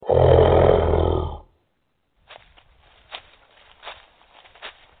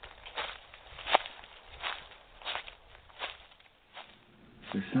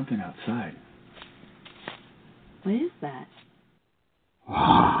something outside. What is that?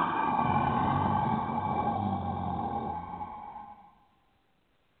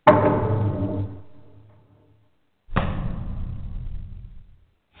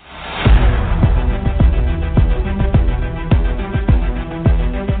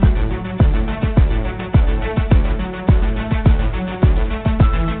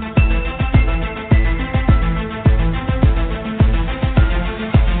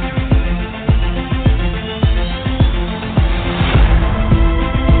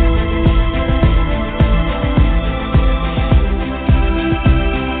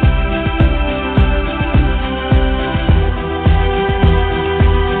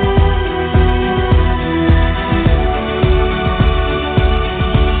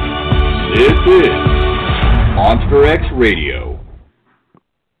 Monster X Radio.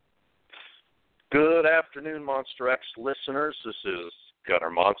 Good afternoon, Monster X listeners. This is Gunnar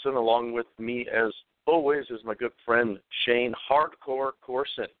Monson. Along with me, as always, is my good friend Shane Hardcore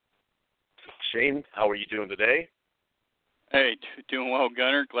Corson. Shane, how are you doing today? Hey, doing well,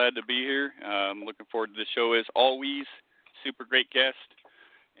 Gunnar. Glad to be here. I'm looking forward to the show as always. Super great guest,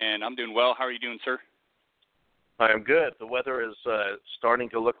 and I'm doing well. How are you doing, sir? I am good. The weather is starting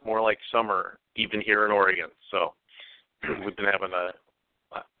to look more like summer, even here in Oregon. So we've been having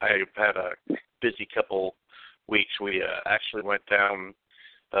I've had a busy couple weeks. We actually went down,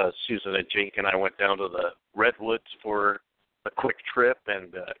 Susan and Jake and I went down to the Redwoods for a quick trip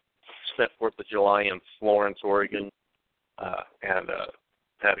and spent 4th of July in Florence, Oregon, and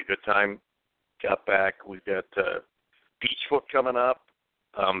had a good time. Got back. We've got Beachfoot coming up.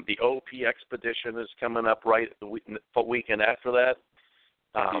 The OP expedition is coming up right the weekend after that.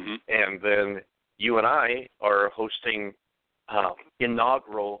 And then you and I are hosting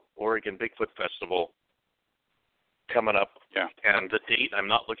inaugural Oregon Bigfoot Festival coming up. Yeah. And the date, I'm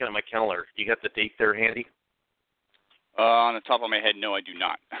not looking at my calendar. You got the date there handy? On the top of my head, no, I do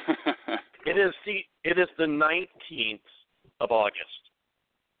not. It is the 19th of August.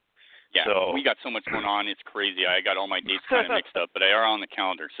 Yeah, so, we got so much going on. It's crazy. I got all my dates kind of mixed up, but they are on the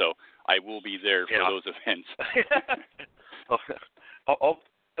calendar, so I will be there for those events.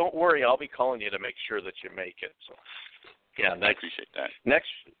 Don't worry, I'll be calling you to make sure that you make it. So, yeah, I appreciate that.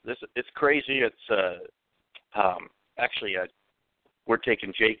 It's crazy. It's actually we're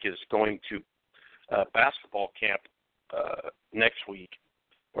taking Jake is going to basketball camp next week,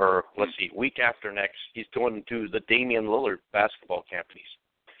 or let's see, week after next. He's going to the Damian Lillard basketball camp.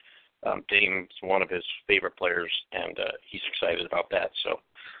 Dame's one of his favorite players, and he's excited about that. So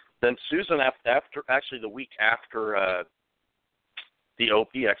then Susan, after the week after the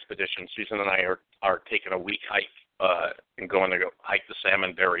OP expedition, Susan and I are taking a week hike and going to go hike the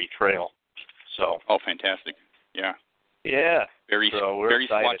Salmonberry Trail. So fantastic! Yeah, very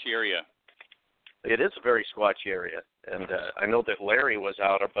squatchy area. It is a very squatchy area, and I know that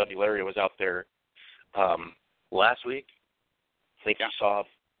our buddy Larry was out there last week. I think he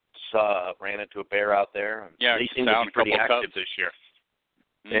ran into a bear out there. Yeah, they seem to be pretty active this year.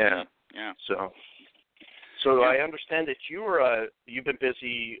 Mm-hmm. Yeah. So I understand that you've been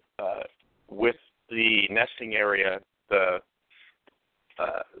busy with the nesting area,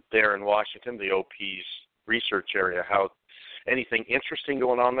 there in Washington, the OP's research area. How anything interesting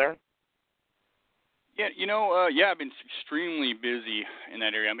going on there? Yeah, I've been extremely busy in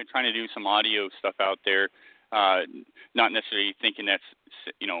that area. I've been trying to do some audio stuff out there. Not necessarily thinking that's,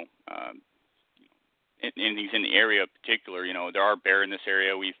 anything's in the area in particular. There are bear in this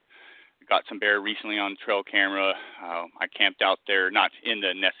area. We've got some bear recently on trail camera. I camped out there, not in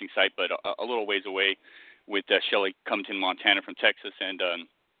the nesting site, but a little ways away with Shelly Cumington, Montana from Texas. And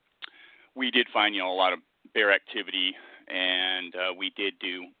we did find, a lot of bear activity. And we did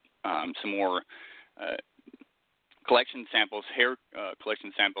do some more collection samples, hair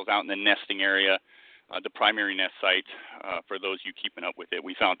collection samples out in the nesting area. The primary nest site, for those you keeping up with it,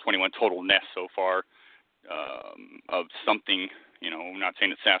 we found 21 total nests so far of something, I'm not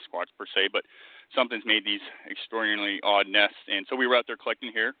saying it's Sasquatch per se, but something's made these extraordinarily odd nests. And so we were out there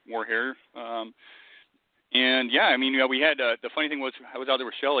collecting more hair. We had, the funny thing was I was out there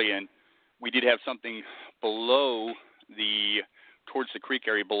with Shelly, and we did have something towards the creek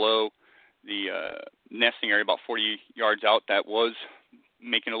area below the nesting area, about 40 yards out, that was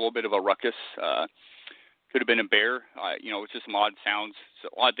making a little bit of a ruckus. Could have been a bear. It's just some odd sounds,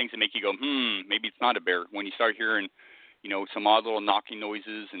 odd things that make you go, maybe it's not a bear. When you start hearing, some odd little knocking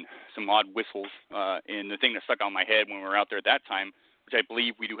noises and some odd whistles. And the thing that stuck on my head when we were out there at that time, which I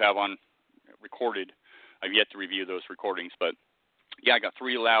believe we do have on recorded, I've yet to review those recordings, but I got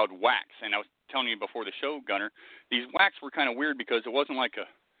 3 loud whacks. And I was telling you before the show, Gunner, these whacks were kind of weird because it wasn't like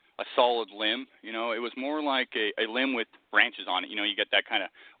a solid limb. You know, it was more like a limb with branches on it. You know, you get that kind of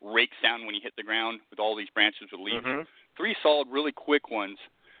rake sound when you hit the ground with all these branches with leaves. Mm-hmm. 3 solid, really quick ones,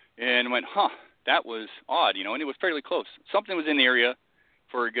 and went, that was odd, you know, and it was fairly close. Something was in the area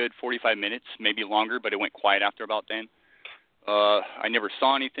for a good 45 minutes, maybe longer, but it went quiet after about then. I never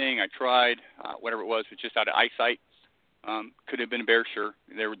saw anything. I tried, whatever it was just out of eyesight. Could have been a bear, sure.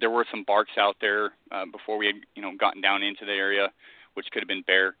 There were some barks out there before we had, you know, gotten down into the area, which could have been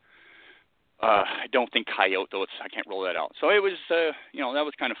bear. I don't think coyote, though. I can't rule that out. So it was, you know, that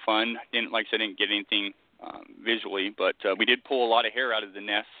was kind of fun. Like I said, didn't get anything visually, but we did pull a lot of hair out of the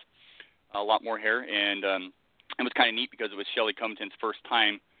nest, a lot more hair, and it was kind of neat because it was Shelley Covington's first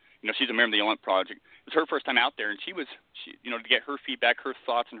time. You know, she's a member of the Element Project. It was her first time out there, and she, you know, to get her feedback, her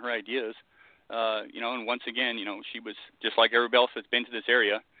thoughts, and her ideas. You know, and once again, you know, she was just like everybody else that's been to this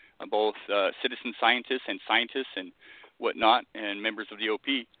area, both citizen scientists and whatnot, and members of the OP.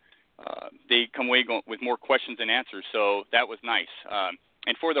 They come away with more questions than answers, so that was nice.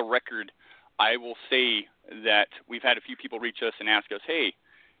 And for the record, I will say that we've had a few people reach us and ask us, hey,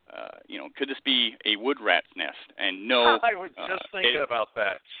 you know, could this be a wood rat's nest? And no. I was just thinking about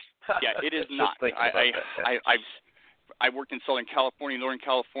that. Yeah, it is not. I worked in Southern California, Northern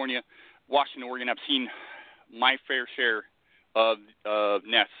California, Washington, Oregon. I've seen my fair share of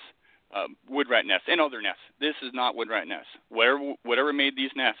nests, wood rat nests, and other nests. This is not wood rat nests. Whatever made these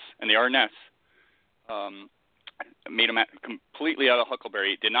nests, and they are nests, made them completely out of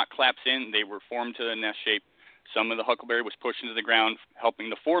huckleberry. It did not collapse in. They were formed to the nest shape. Some of the huckleberry was pushed into the ground, helping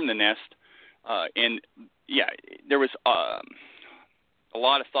to form the nest. And, yeah, there was a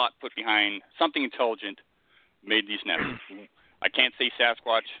lot of thought put behind something intelligent made these nests. I can't say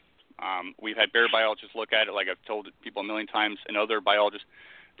Sasquatch. We've had bear biologists look at it, like I've told people a million times, and other biologists.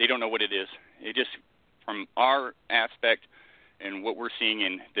 They don't know what it is. It just, from our aspect and what we're seeing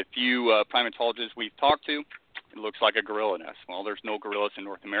in the few primatologists we've talked to, it looks like a gorilla nest. Well, there's no gorillas in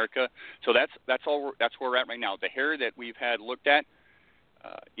North America, so that's all. That's where we're at right now. The hair that we've had looked at,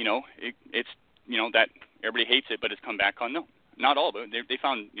 you know, it's, you know, that everybody hates it, but it's come back unknown. Not all of it. They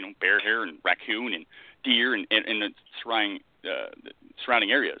found, you know, bear hair and raccoon and deer and the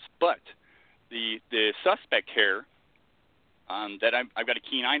surrounding areas. But the suspect hair that I've got a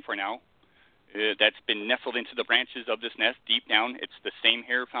keen eye for now, that's been nestled into the branches of this nest deep down. It's the same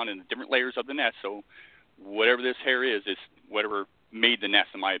hair found in the different layers of the nest. So whatever this hair is whatever made the nest,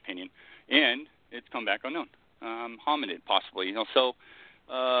 in my opinion. And it's come back unknown. Hominid, possibly. You know, so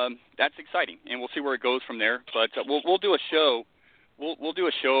that's exciting, and we'll see where it goes from there. But we'll do a show. We'll do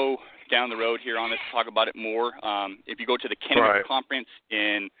a show down the road here on this to talk about it more. If you go to the Kennewick Conference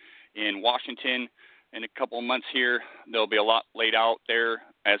in Washington in a couple of months here, there'll be a lot laid out there,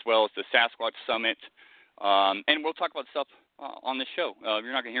 as well as the Sasquatch Summit. And we'll talk about stuff on this show.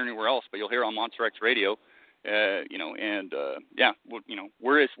 You're not going to hear anywhere else, but you'll hear on Monster X Radio. You know, and yeah, you know,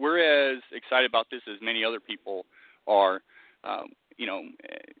 we're as excited about this as many other people are. You know,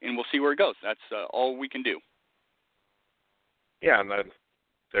 and we'll see where it goes. That's all we can do. Yeah, and then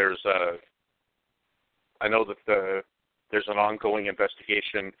there's I know that there's an ongoing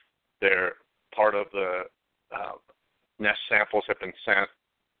investigation. Part of the nest samples have been sent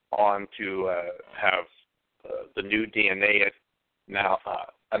on to have the new DNA now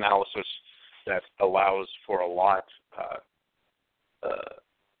analysis that allows for a lot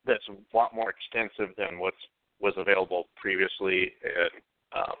that's a lot more extensive than what was available previously. And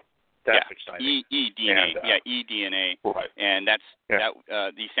that's exciting. eDNA, eDNA, right? And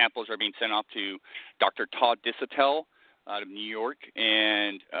these samples are being sent off to Dr. Todd Disatel out of New York,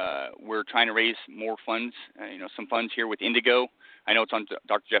 and we're trying to raise more funds. You know, some funds here with Indigo. I know it's on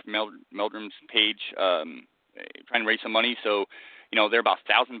Dr. Jeff Meldrum's page. Trying to raise some money, so you know they're about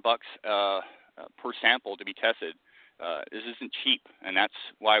 $1,000 per sample to be tested. This isn't cheap, and that's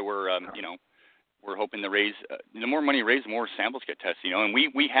why we're you know, we're hoping to raise the more money raised, the more samples get tested. You know, and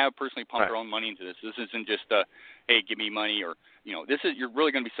we have personally pumped our own money into this. This isn't just hey, give me money, or you know, you're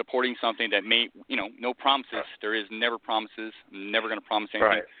really going to be supporting something that may, you know, no promises. There is never promises. I'm never going to promise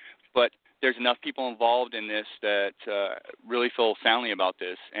anything, but there's enough people involved in this that really feel soundly about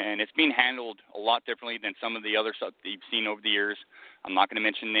this, and it's being handled a lot differently than some of the other stuff that you've seen over the years. I'm not going to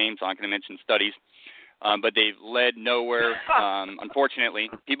mention names. I'm not going to mention studies, but they've led nowhere. Unfortunately,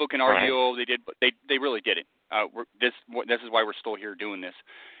 people can argue, oh, they did, but they really didn't. This is why we're still here doing this.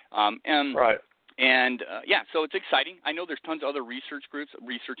 And yeah, so it's exciting. I know there's tons of other research groups,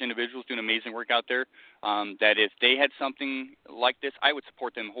 research individuals doing amazing work out there, that if they had something like this, I would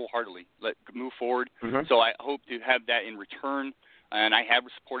support them wholeheartedly. Move forward. Mm-hmm. So I hope to have that in return, and I have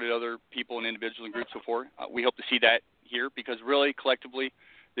supported other people and individuals and groups before. We hope to see that here, because really, collectively,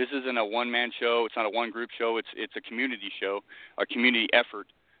 This isn't a one-man show. It's not a one-group show. It's a community show, a community effort.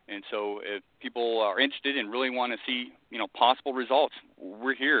 And so if people are interested and really want to see, possible results,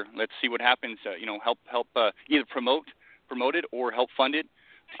 we're here. Let's see what happens. Help either promote it or help fund it.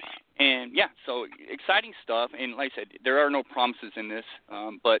 And yeah, so exciting stuff. And like I said, there are no promises in this,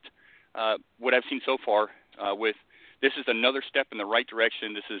 but what I've seen so far with this is another step in the right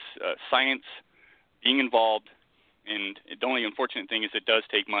direction. This is science being involved, and the only unfortunate thing is it does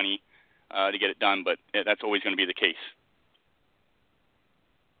take money to get it done, but that's always going to be the case.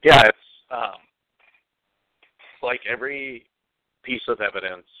 Yeah, it's like every piece of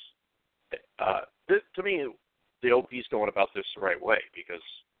evidence. To me, the OP's going about this the right way, because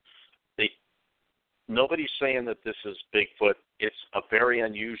nobody's saying that this is Bigfoot. It's a very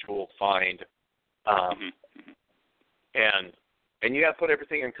unusual find, and you got to put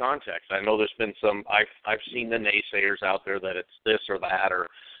everything in context. I know there's been some. I've seen the naysayers out there that it's this or that,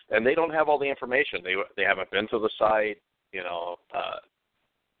 and they don't have all the information. They haven't been to the site.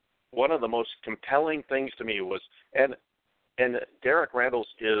 One of the most compelling things to me was, and Derek Randles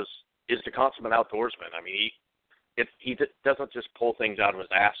is the consummate outdoorsman. I mean, he doesn't just pull things out of his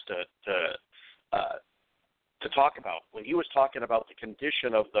ass to talk about. When he was talking about the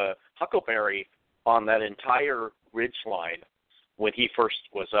condition of the huckleberry on that entire ridge line when he first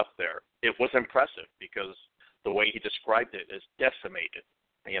was up there, it was impressive, because the way he described it is decimated.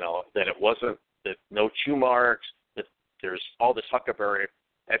 That it wasn't, that no chew marks, that there's all this huckleberry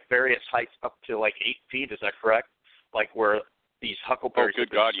at various heights up to like 8 feet. Is that correct? Like where these huckleberries have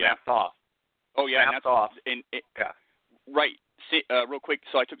been snapped off. Oh yeah, snapped off. Yeah. Right. See, real quick,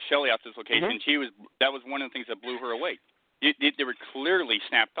 so I took Shelly out to this location. That was one of the things that blew her away. They were clearly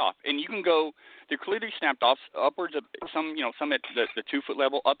snapped off, and you can go. They're clearly snapped off upwards of some at the 2 foot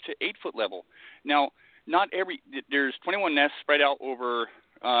level up to 8 foot level. Now, there's 21 nests spread out over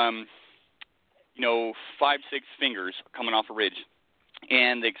 5-6 fingers coming off a ridge.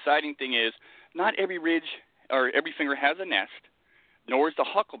 And the exciting thing is, not every ridge or every finger has a nest, nor is the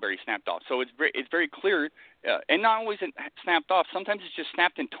huckleberry snapped off. So it's very clear, and not always snapped off. Sometimes it's just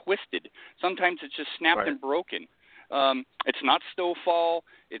snapped and twisted. Sometimes it's just snapped and broken. It's not stow fall.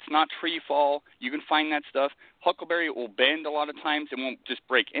 It's not tree fall. You can find that stuff. Huckleberry will bend a lot of times. It won't just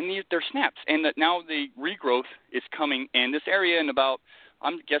break. And they're snaps. And now the regrowth is coming. And this area in about,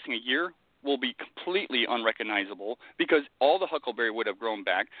 I'm guessing, a year will be completely unrecognizable, because all the huckleberry would have grown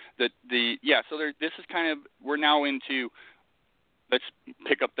back. So this is kind of, we're now into, let's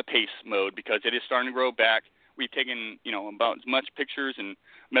pick up the pace mode, because it is starting to grow back. We've taken, about as much pictures and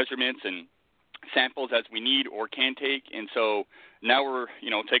measurements and samples as we need or can take, and so now we're,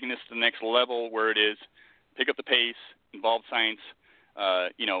 taking this to the next level, where it is pick up the pace, involve science,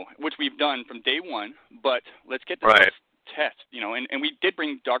 which we've done from day one, but let's get this test, and we did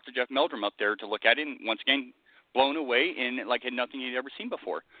bring Dr. Jeff Meldrum up there to look at it, and once again, blown away, and like had nothing he'd ever seen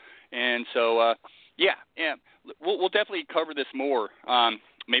before. And so, we'll definitely cover this more.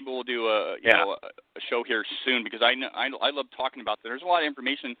 Maybe we'll do a show here soon, because I love talking about this. There's a lot of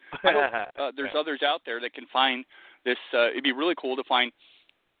information. I hope there's others out there that can find this. It'd be really cool to find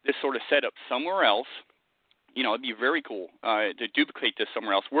this sort of setup somewhere else. It'd be very cool to duplicate this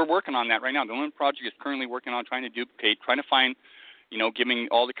somewhere else. We're working on that right now. The Olympic Project is currently working on trying to find, giving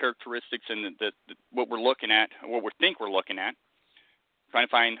all the characteristics and what we're looking at, what we think we're looking at,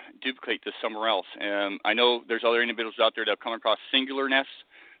 trying to duplicate this somewhere else. I know there's other individuals out there that have come across singular nests.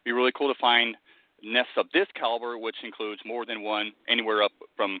 It'd be really cool to find nests of this caliber, which includes more than one, anywhere up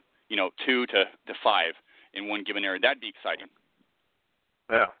from 2 to 5 in one given area. That'd be exciting.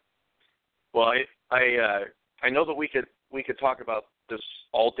 Yeah. Well, I know that we could talk about this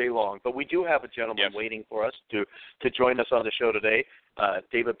all day long, but we do have a gentleman waiting for us to join us on the show today.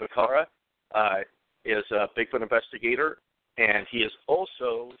 David Bakara is a Bigfoot investigator, and he is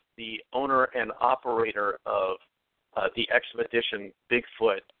also the owner and operator of the Expedition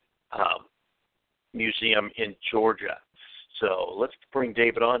Bigfoot Museum in Georgia. So let's bring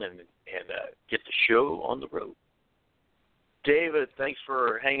David on and get the show on the road. David, thanks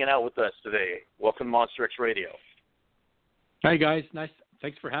for hanging out with us today. Welcome to Monster X Radio. Hi guys, nice.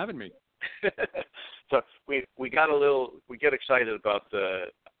 Thanks for having me. So we get excited about the.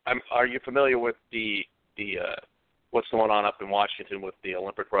 Are you familiar with the what's going on up in Washington with the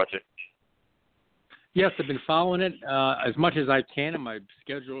Olympic Project? Yes, I've been following it as much as I can in my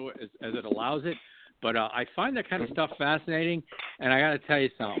schedule as it allows it. But I find that kind of stuff fascinating, and I got to tell you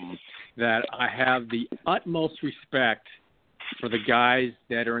something, that I have the utmost respect for the guys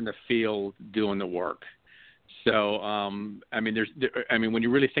that are in the field doing the work. So, when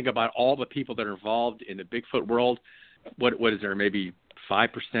you really think about all the people that are involved in the Bigfoot world, what is there, maybe 5%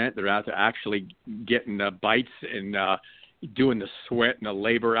 that are out there actually getting the bites and doing the sweat and the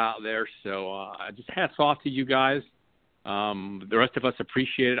labor out there. So just hats off to you guys. The rest of us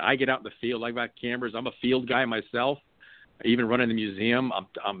appreciate it. I get out in the field. I've got cameras. I'm a field guy myself. I even run in the museum.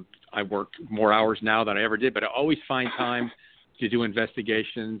 I work more hours now than I ever did, but I always find time to do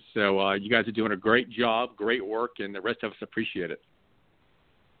investigations. So you guys are doing a great job, great work, and the rest of us appreciate it.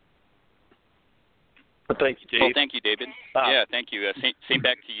 Well, thank you, Dave. Well, thank you, David. Yeah, thank you. Same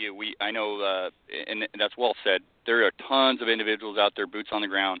back to you. I know, and that's well said. There are tons of individuals out there, boots on the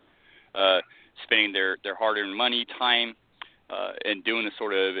ground, spending their hard-earned money, time, and doing this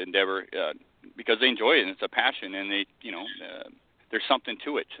sort of endeavor because they enjoy it and it's a passion, and they, there's something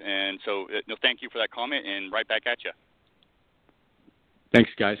to it. And so, thank you for that comment, and right back at you.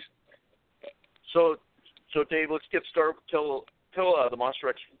 Thanks, guys. So Dave, let's get started. Tell the Monster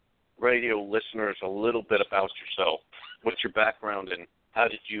X Radio listeners a little bit about yourself. What's your background, and how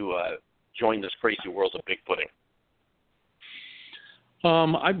did you join this crazy world of Bigfooting?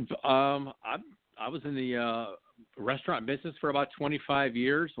 I was in the restaurant business for about 25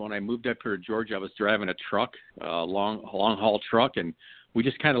 years. When I moved up here to Georgia, I was driving a truck, a long haul truck, and we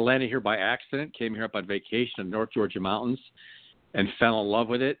just kind of landed here by accident. Came here up on vacation in North Georgia mountains, and fell in love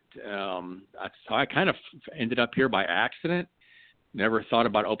with it. So I kind of ended up here by accident. Never thought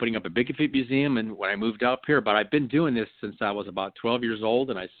about opening up a Bigfoot museum, and when I moved up here, but I've been doing this since I was about 12 years old,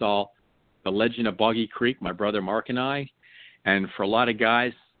 and I saw the legend of Boggy Creek, my brother Mark and I, and for a lot of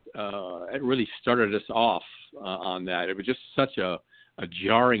guys, it really started us off on that. It was just such a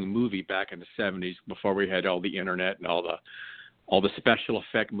jarring movie back in the 70s before we had all the internet and all the special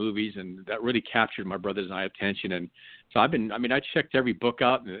effect movies, and that really captured my brother's and I attention. And so I checked every book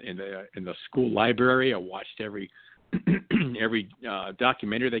out in the school library. I watched every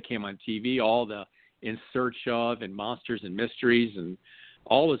documentary that came on TV, all the In Search Of and Monsters and Mysteries and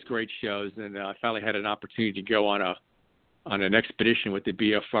all those great shows. And I finally had an opportunity to go on an expedition with the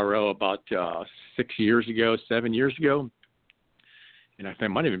BFRO about 7 years ago. And I think it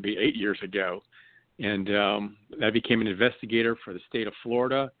might even be 8 years ago. And I became an investigator for the state of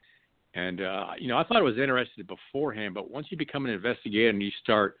Florida. And, I thought I was interested beforehand, but once you become an investigator and you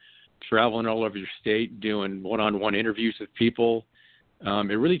start traveling all over your state, doing one-on-one interviews with people,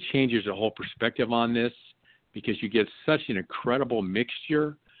 it really changes the whole perspective on this, because you get such an incredible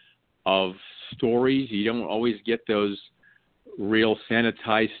mixture of stories. You don't always get those real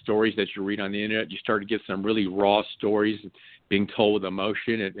sanitized stories that you read on the internet. You start to get some really raw stories being told with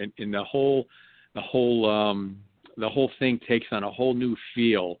emotion, and the whole thing takes on a whole new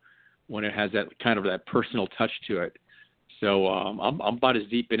feel when it has that kind of that personal touch to it. So I'm about as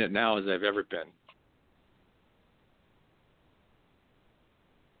deep in it now as I've ever been.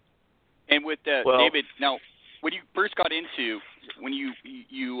 And with David, now, when you first got into, when you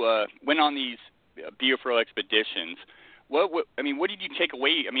went on these BFRO expeditions, what did you take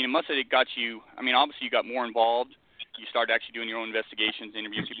away? It must have got you. Obviously you got more involved. You started actually doing your own investigations,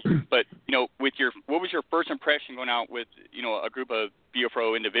 interviewing people. But what was your first impression going out with a group of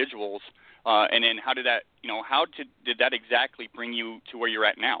BFRO individuals, and then how did that exactly bring you to where you're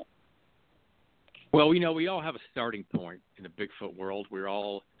at now? Well, we all have a starting point in the Bigfoot world. We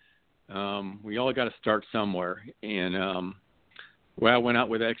all got to start somewhere, and I went out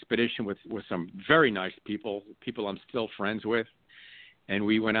with an expedition with some very nice people I'm still friends with, and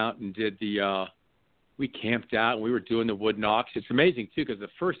we went out and did we camped out and we were doing the wood knocks. It's amazing too, because the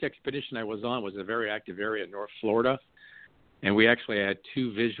first expedition I was on was a very active area in North Florida, and we actually had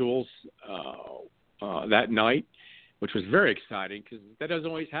 2 visuals that night, which was very exciting because that doesn't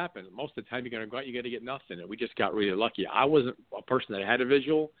always happen. Most of the time you're going to go out, you got to get nothing, and we just got really lucky. I wasn't a person that had a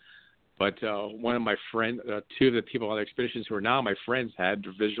visual, but one of my friends, 2 of the people on the expeditions who are now my friends had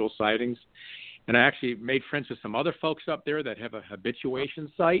visual sightings, and I actually made friends with some other folks up there that have a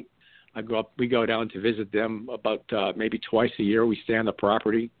habituation site. We go down to visit them about maybe twice a year. We stay on the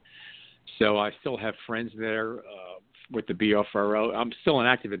property. So I still have friends there with the BFRO. I'm still an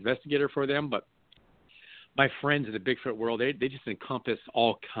active investigator for them, but my friends in the Bigfoot world, they just encompass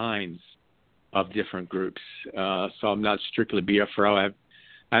all kinds of different groups. So I'm not strictly BFRO.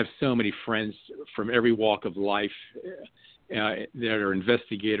 I have so many friends from every walk of life that are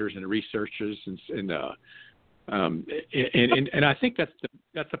investigators and researchers, and I think that's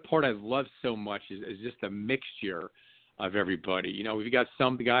the part I love so much is just a mixture of everybody. We've got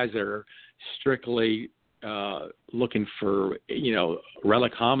some guys that are strictly looking for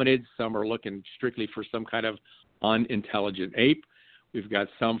relic hominids. Some are looking strictly for some kind of unintelligent ape. We've got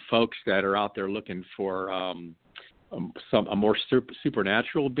some folks that are out there looking for a more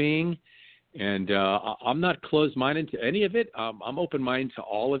supernatural being, And I'm not closed-minded to any of it. I'm open-minded to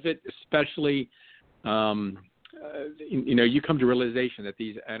all of it, especially, you come to realization that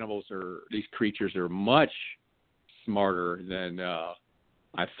these creatures are much smarter than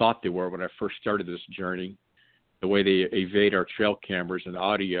I thought they were when I first started this journey. The way they evade our trail cameras and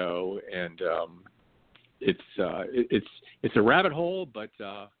audio, and it's a rabbit hole, but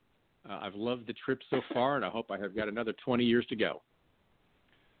I've loved the trip so far, and I hope I have got another 20 years to go.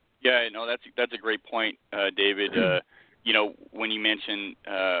 Yeah, no, that's a great point, David. When you mention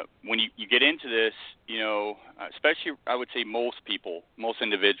when you get into this, especially I would say most people, most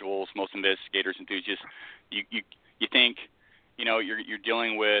individuals, most investigators, enthusiasts, you think, you're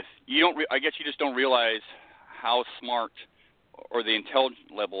dealing with, I guess you just don't realize how smart or the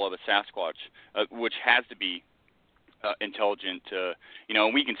intelligent level of a Sasquatch, which has to be intelligent.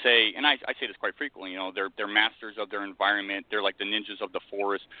 And we can say, and I say this quite frequently, they're masters of their environment. They're like the ninjas of the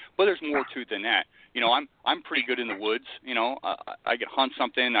forest. But there's more to it than that. I'm pretty good in the woods. I can hunt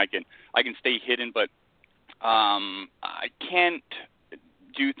something. I can stay hidden, but I can't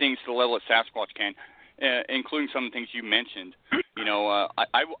do things to the level that Sasquatch can, including some of the things you mentioned.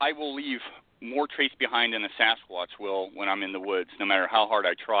 I will leave more trace behind than a Sasquatch will when I'm in the woods, no matter how hard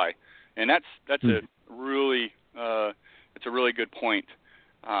I try. And that's a really it's a really good point.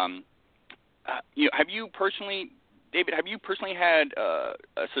 Have you personally, David? Have you personally had a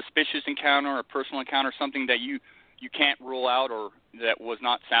suspicious encounter, a personal encounter, something that you can't rule out, or that was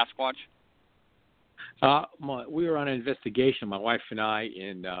not Sasquatch? We were on an investigation, my wife and I,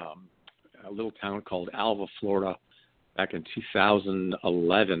 in a little town called Alva, Florida, back in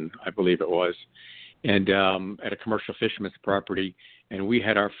 2011, I believe it was, and at a commercial fisherman's property. And we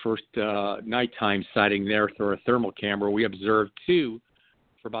had our first nighttime sighting there through our thermal camera. We observed two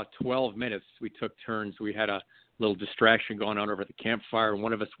for about 12 minutes. We took turns. We had a little distraction going on over at the campfire, and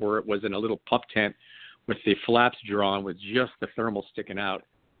one of us was in a little pup tent with the flaps drawn with just the thermal sticking out.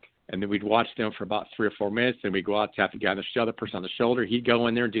 And then we'd watch them for about 3 or 4 minutes, and we'd go out, tap the guy on the other person on the shoulder. He'd go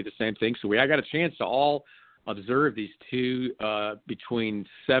in there and do the same thing. So I got a chance to all observe these two between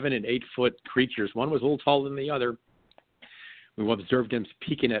 7 and 8 foot creatures. One was a little taller than the other. We observed them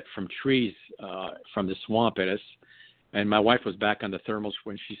peeking at from trees from the swamp at us. And my wife was back on the thermals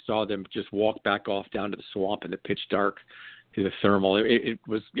when she saw them just walk back off down to the swamp in the pitch dark to the thermal. It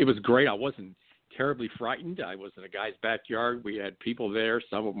was great. I wasn't terribly frightened. I was in a guy's backyard. We had people there.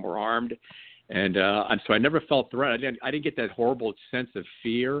 Some of them were armed. And so I never felt threatened. I didn't get that horrible sense of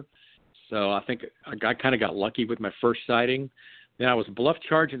fear. So I think I kind of got lucky with my first sighting. Then I was bluff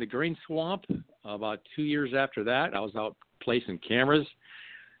charging the green swamp about 2 years after that. I was out placing cameras.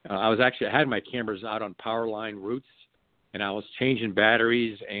 I had my cameras out on power line routes, and I was changing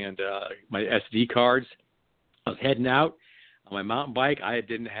batteries and my SD cards. I was heading out on my mountain bike. I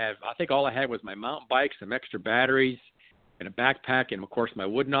think all I had was my mountain bike, some extra batteries, and a backpack, and of course my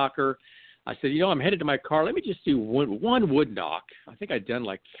wood knocker. I said, I'm headed to my car. Let me just do one wood knock. I think I'd done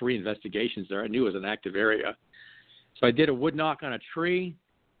like 3 investigations there. I knew it was an active area. So I did a wood knock on a tree,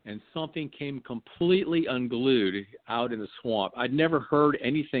 and something came completely unglued out in the swamp. I'd never heard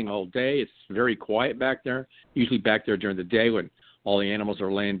anything all day. It's very quiet back there, usually back there during the day when all the animals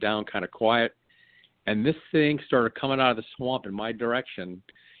are laying down kind of quiet. And this thing started coming out of the swamp in my direction.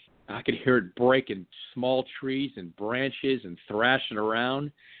 I could hear it breaking small trees and branches and thrashing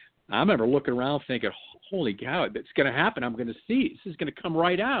around. I remember looking around thinking, holy cow, it's going to happen. I'm going to see. This is going to come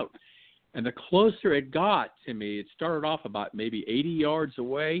right out. And the closer it got to me, it started off about maybe 80 yards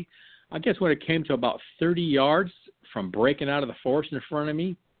away. I guess when it came to about 30 yards from breaking out of the forest in front of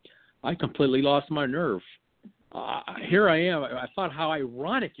me, I completely lost my nerve. Here I am. I thought how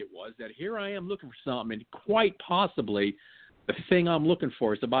ironic it was that here I am looking for something, and quite possibly the thing I'm looking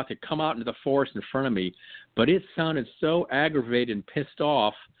for is about to come out into the forest in front of me. But it sounded so aggravated and pissed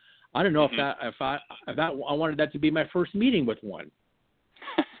off. I don't know if I wanted that to be my first meeting with one.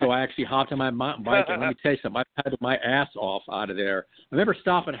 So I actually hopped on my mountain bike, and let me tell you something, I paddled my ass off out of there. I remember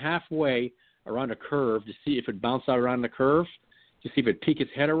stopping halfway around a curve to see if it bounced out around the curve, to see if it peeked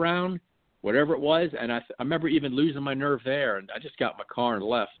its head around, whatever it was. And I remember even losing my nerve there, and I just got in my car and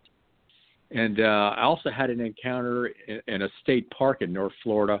left. And I also had an encounter in a state park in North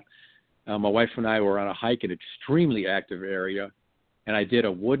Florida. My wife and I were on a hike in an extremely active area, and I did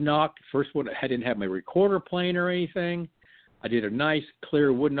a wood knock. First one, I didn't have my recorder playing or anything. I did a nice,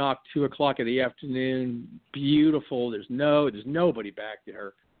 clear wood knock, 2 o'clock in the afternoon. Beautiful. There's nobody back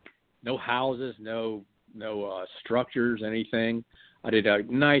there. No houses, no structures, anything. I did a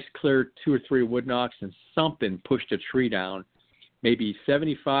nice, clear 2 or 3 wood knocks, and something pushed a tree down, maybe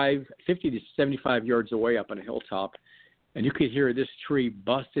 50 to 75 yards away up on a hilltop. and you could hear this tree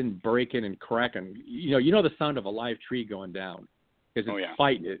busting, breaking, and cracking. You know the sound of a live tree going down because it's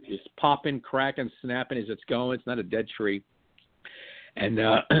fighting. It's popping, cracking, snapping as it's going. It's not a dead tree. And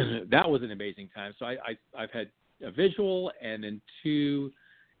that was an amazing time. So I've had a visual and then two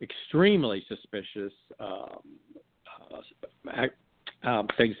extremely suspicious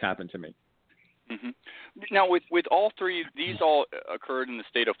things happen to me. Mm-hmm. Now, with all three, these all occurred in the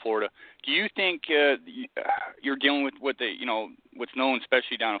state of Florida. Do you think you're dealing with what's known,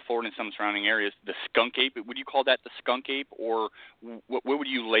 especially down in Florida and some surrounding areas, the skunk ape? Would you call that the skunk ape, or what would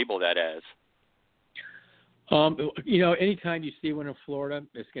you label that as? Anytime you see one in Florida,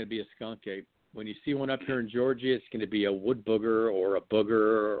 it's going to be a skunk ape. When you see one up here in Georgia, it's going to be a wood booger or a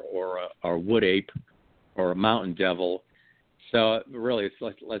booger or a wood ape or a mountain devil. So really, it's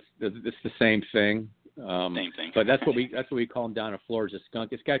the same thing. Same thing. But that's what we call them down in Florida, a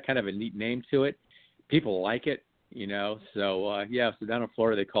skunk. It's got kind of a neat name to it. People like it, So so down in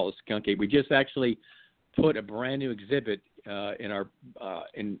Florida they call it skunk ape. We just actually put a brand new exhibit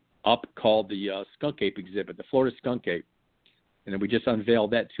up called the skunk ape exhibit, the Florida skunk ape, and then we just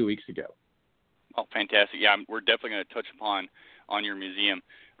unveiled that 2 weeks ago. Oh, fantastic! Yeah, we're definitely going to touch on your museum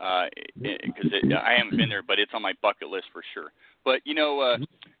because I haven't been there, but it's on my bucket list for sure. But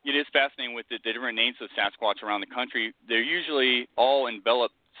it is fascinating with the different names of Sasquatch around the country. They're usually all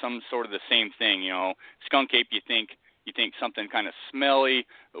envelop some sort of the same thing. Skunk ape, you think something kind of smelly.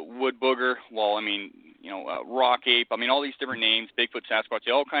 Wood booger, rock ape. All these different names, Bigfoot, Sasquatch,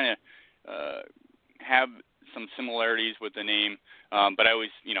 they all kind of have some similarities with the name. But I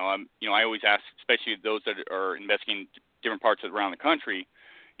always, I always ask, especially those that are investigating different parts around the country,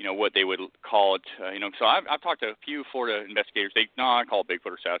 what they would call it. So I've talked to a few Florida investigators. I call it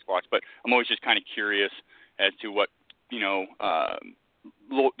Bigfoot or Sasquatch, but I'm always just kind of curious as to what, the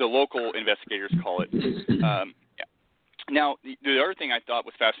local investigators call it. Now, the other thing I thought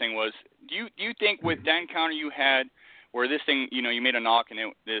was fascinating was, do you think with that encounter you had, where this thing, you made a knock and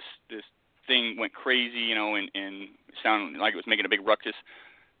this thing went crazy, and sounded like it was making a big ruckus.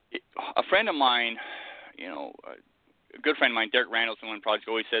 A friend of mine, a good friend of mine, Derek Randall's in one project,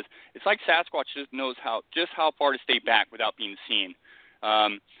 always says it's like Sasquatch just knows how far to stay back without being seen.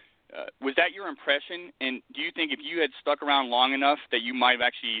 Was that your impression? And do you think if you had stuck around long enough that you might have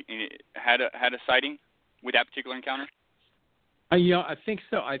actually had a sighting with that particular encounter? I think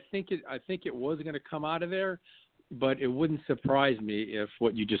so. I think it was going to come out of there, but it wouldn't surprise me if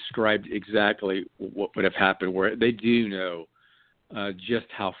what you described exactly what would have happened, where they do know just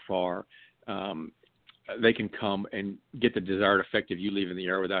how far they can come and get the desired effect of you leaving the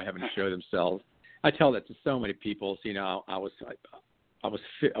air without having to show themselves. I tell that to so many people. So, I was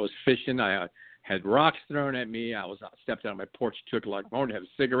fishing. I had rocks thrown at me. I stepped out on my porch, took like more to have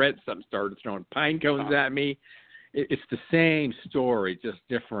a cigarette. Something started throwing pine cones at me. It's the same story, just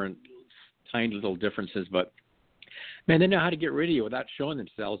different, tiny little differences. But, man, they know how to get rid of you without showing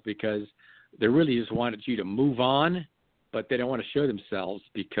themselves, because they really just wanted you to move on, but they don't want to show themselves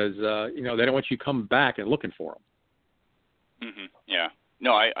because, they don't want you coming back and looking for them. Mm-hmm. Yeah.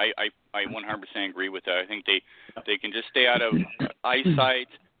 No, I 100% agree with that. I think they can just stay out of eyesight.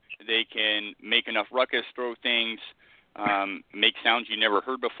 They can make enough ruckus, throw things, make sounds you never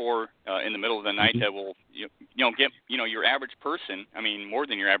heard before in the middle of the night that will get your average person, more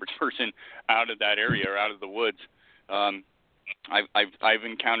than your average person, out of that area or out of the woods. I've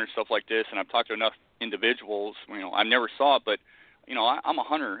encountered stuff like this, and I've talked to enough individuals. I never saw it, but I'm a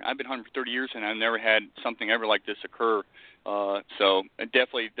hunter. I've been hunting for 30 years, and I've never had something ever like this occur. So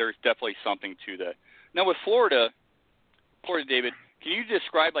there's definitely something to that. Now with Florida, David, can you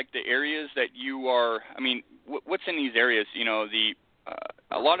describe like the areas that you are? What's in these areas?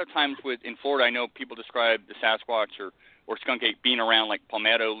 A lot of times in Florida, I know people describe the Sasquatch or skunk ape being around like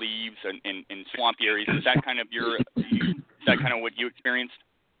palmetto leaves and swampy areas. Is that kind of what you experienced?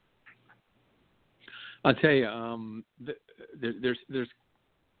 I'll tell you, there's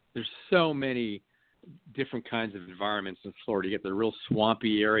so many different kinds of environments in Florida. You get the real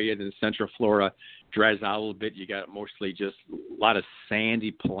swampy area, and in Central Florida dries out a little bit. You got mostly just a lot of sandy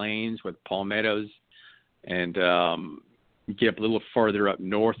plains with palmettos, and you get up a little farther up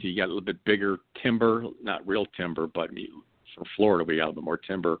north, you got a little bit bigger timber, not real timber, but from Florida we got a little bit more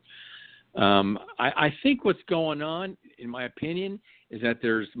timber. I think what's going on, in my opinion, is that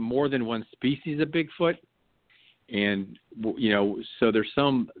there's more than one species of Bigfoot, and so there's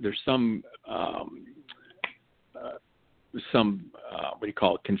some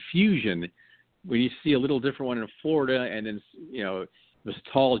confusion when you see a little different one in Florida, and then this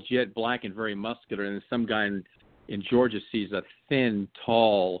tall, jet black, and very muscular, and then some guy in Georgia sees a thin,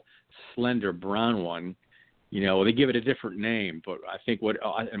 tall, slender brown one. They give it a different name, but I think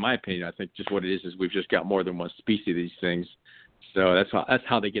in my opinion, I think just what it is we've just got more than one species of these things. So that's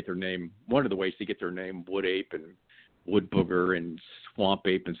how they get their name. One of the ways they get their name, wood ape and wood booger and swamp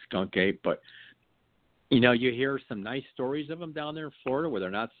ape and skunk ape. But, you hear some nice stories of them down there in Florida where they're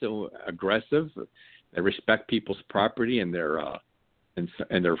not so aggressive. They respect people's property and their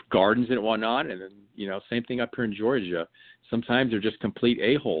gardens and whatnot. And then, same thing up here in Georgia. Sometimes they're just complete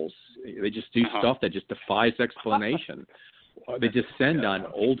a-holes. They just do stuff that just defies explanation. They descend on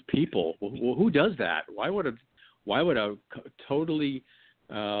old people. Well, who does that? Why would a totally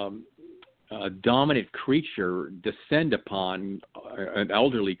dominant creature descend upon an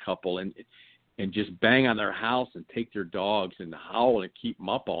elderly couple and just bang on their house and take their dogs and howl and keep them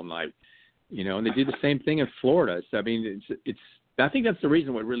up all night? And they do the same thing in Florida. So, I mean, I think that's the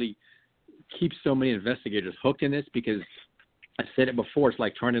reason what really keeps so many investigators hooked in this, because I said it before, it's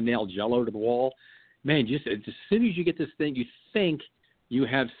like trying to nail Jell-O to the wall. Man, just as soon as you get this thing, you think you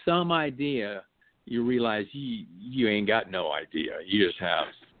have some idea, you realize you ain't got no idea. You have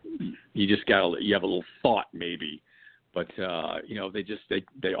a little thought maybe, but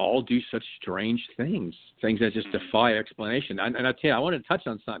they all do such strange things that just defy explanation. And I tell you, I want to touch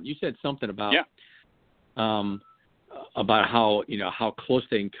on something. You said something about how close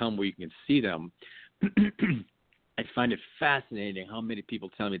they can come where you can see them. I find it fascinating how many people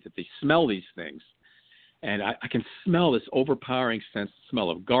tell me that they smell these things. And I can smell this overpowering smell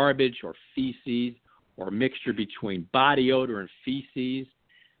of garbage or feces or a mixture between body odor and feces,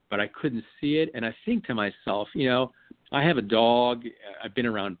 but I couldn't see it. And I think to myself, I have a dog. I've been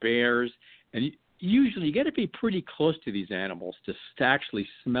around bears. And usually you got to be pretty close to these animals to actually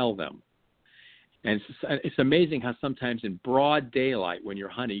smell them. And it's amazing how sometimes in broad daylight when you're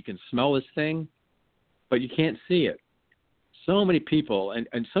hunting, you can smell this thing, but you can't see it. So many people,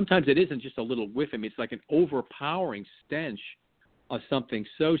 and sometimes it isn't just a little whiff. I mean, it's like an overpowering stench of something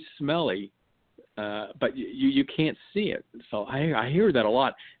so smelly, but you can't see it. So I hear that a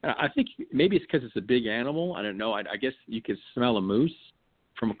lot. And I think maybe it's because it's a big animal. I don't know. I guess you could smell a moose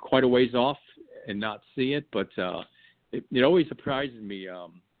from quite a ways off and not see it, but it always surprises me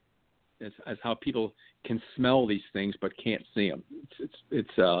as how people can smell these things but can't see them.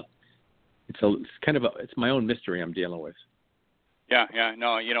 It's my own mystery I'm dealing with. Yeah,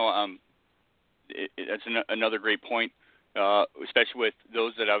 no, that's another great point, especially with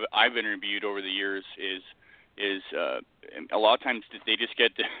those that I've interviewed over the years. Is a lot of times they just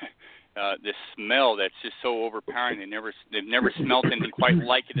get this smell that's just so overpowering. They've never smelled anything quite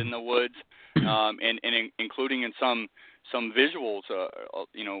like it in the woods, and including in some visuals,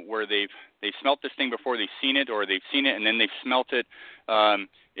 where they've smelt this thing before they've seen it, or they've seen it and then they've smelt it.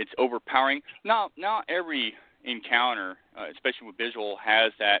 It's overpowering. Not every encounter, especially with visual,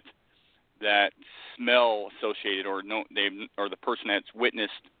 has that smell associated, or the person that's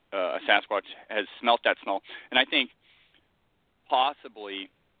witnessed a Sasquatch has smelt that smell. And I think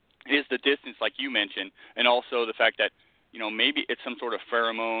possibly it is the distance, like you mentioned, and also the fact that maybe it's some sort of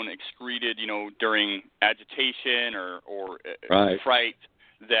pheromone excreted during agitation or fright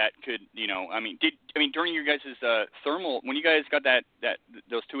that could during your guys' thermal, when you guys got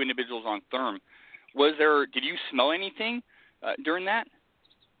those two individuals on therm, did you smell anything during that?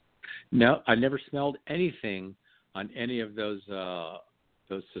 No, I never smelled anything on any of those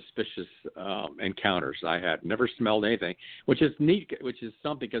suspicious encounters I had. Never smelled anything, which is neat, which is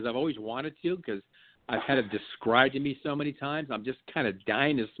something because I've always wanted to, because I've had it described to me so many times. I'm just kind of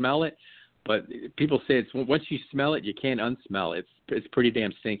dying to smell it. But people say once you smell it, you can't unsmell it. It's pretty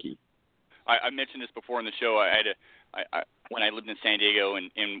damn stinky. I mentioned this before in the show. When I lived in San Diego, and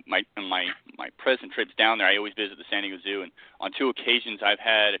in my present trips down there, I always visit the San Diego Zoo. And on 2 occasions, I've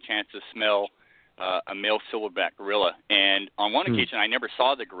had a chance to smell a male silverback gorilla. And on one occasion, I never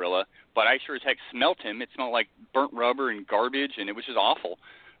saw the gorilla, but I sure as heck smelt him. It smelled like burnt rubber and garbage, and it was just awful.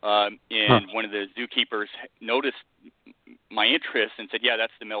 One of the zookeepers noticed my interest and said, "Yeah,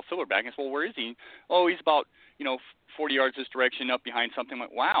 that's the male silverback." I said, "Well, where is he?" "Oh, he's about 40 yards this direction, up behind something." I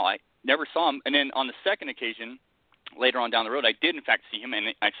went, "Wow, I never saw him." And then on the second occasion, later on down the road, I did in fact see him,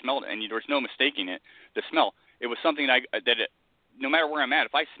 and I smelled it, and there was no mistaking it. The smell. It was something no matter where I'm at,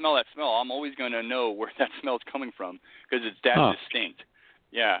 if I smell that smell, I'm always going to know where that smell is coming from because it's that distinct.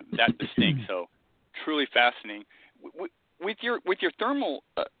 Yeah, that distinct. So truly fascinating. With your thermal,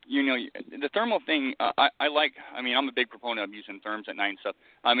 the thermal thing, I like. I mean, I'm a big proponent of using therms at night and stuff.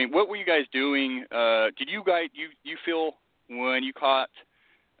 I mean, what were you guys doing? Did you guys you feel when you caught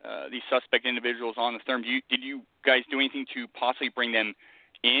these suspect individuals on the therm? Did you guys do anything to possibly bring them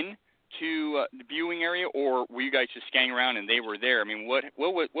in to the viewing area, or were you guys just scanning around and they were there? I mean, what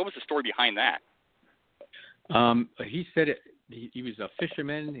was the story behind that? He said he was a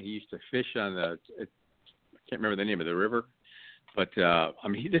fisherman. He used to fish on I can't remember the name of the river, but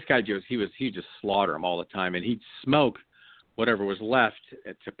this guy he'd just slaughter them all the time, and he'd smoke whatever was left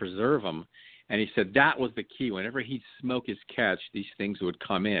to preserve them. And he said that was the key. Whenever he'd smoke his catch, these things would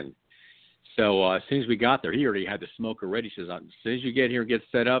come in. So as soon as we got there, he already had the smoker ready. He says, as soon as you get here and get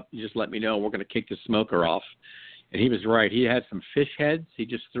set up, you just let me know. We're going to kick the smoker off. And he was right. He had some fish heads he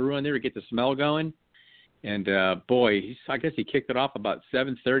just threw in there to get the smell going. And, I guess he kicked it off about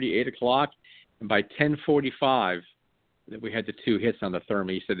 7:30, 8 o'clock. And by 10:45, we had the 2 hits on the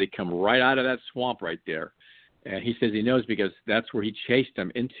thermal. He said they come right out of that swamp right there. And he says he knows because that's where he chased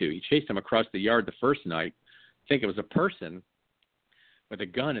them into. He chased them across the yard the first night. I think it was a person with a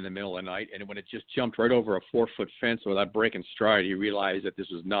gun in the middle of the night. And when it just jumped right over a 4-foot fence without breaking stride, he realized that this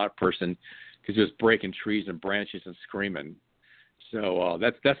was not a person because he was breaking trees and branches and screaming. So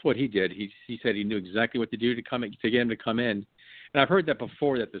that's what he did. He said he knew exactly what to do to get him to come in. And I've heard that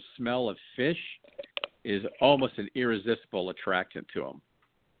before, that the smell of fish is almost an irresistible attractant to him.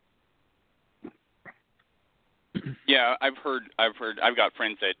 Yeah, I've heard. I've got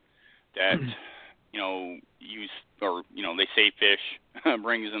friends that use, or they say fish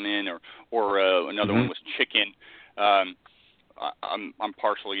brings them in, or another one was chicken. I'm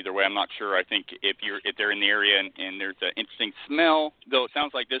partial either way. I'm not sure. I think if they're in the area and there's an interesting smell, though it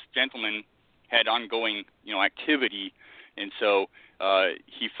sounds like this gentleman had ongoing activity, and so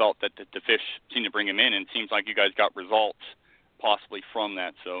he felt that the fish seemed to bring him in, and it seems like you guys got results possibly from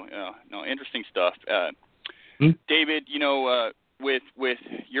that. So interesting stuff. David, with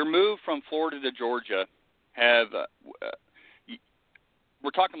your move from Florida to Georgia, we're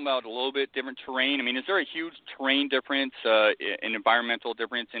talking about a little bit different terrain. I mean, is there a huge terrain difference, an environmental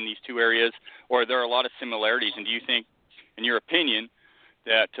difference in these 2 areas, or are there a lot of similarities? And do you think, in your opinion,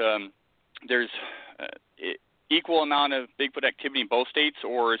 that there's equal amount of Bigfoot activity in both states,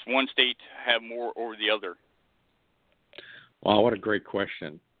 or is one state have more over the other? Wow, what a great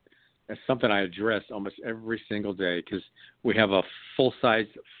question. That's something I address almost every single day because we have a full-size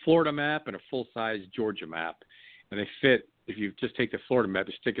Florida map and a full-size Georgia map. And they fit, if you just take the Florida map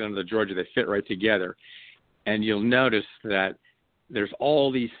and stick it under the Georgia, they fit right together. And you'll notice that there's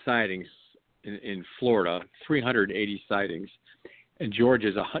all these sightings in Florida, 380 sightings, and Georgia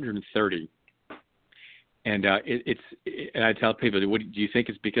is 130. And and I tell people, do you think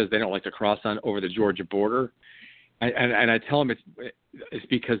it's because they don't like to cross on over the Georgia border? And I tell them it's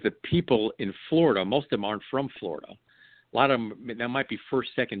because the people in Florida, most of them aren't from Florida. A lot of them, that might be first,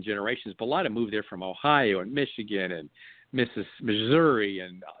 second generations, but a lot of them moved there from Ohio and Michigan and Missouri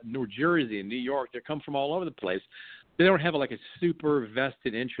and New Jersey and New York. They come from all over the place. They don't have a super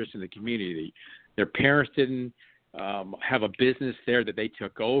vested interest in the community. Their parents didn't have a business there that they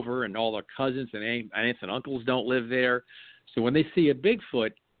took over, and all their cousins and aunts and uncles don't live there. So when they see a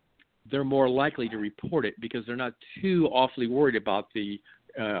Bigfoot, they're more likely to report it because they're not too awfully worried about the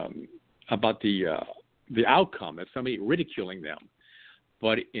outcome of somebody ridiculing them.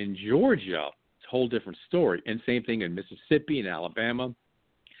 But in Georgia, it's a whole different story. And same thing in Mississippi and Alabama.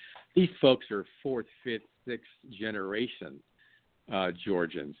 These folks are 4th, 5th, 6th generation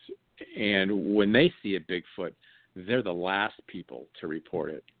Georgians. And when they see a Bigfoot, they're the last people to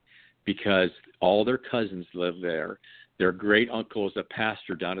report it because all their cousins live there. Their great uncle is a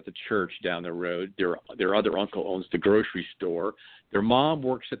pastor down at the church down the road. Their other uncle owns the grocery store. Their mom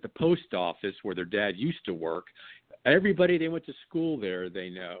works at the post office where their dad used to work. Everybody they went to school there,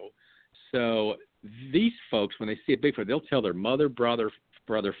 they know. So these folks, when they see a Bigfoot, they'll tell their mother, brother,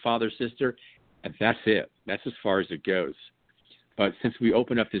 father, sister, and that's it. That's as far as it goes. But since we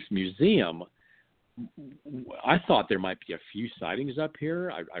opened up this museum, I thought there might be a few sightings up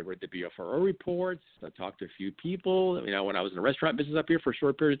here. I read the BFRO reports. I talked to a few people. When I was in the restaurant business up here for a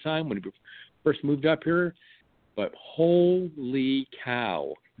short period of time when we first moved up here. But holy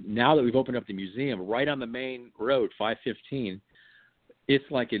cow, now that we've opened up the museum right on the main road, 515, it's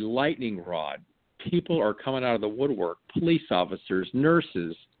like a lightning rod. People are coming out of the woodwork, police officers,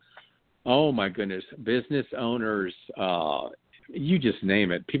 nurses, oh my goodness, business owners, you just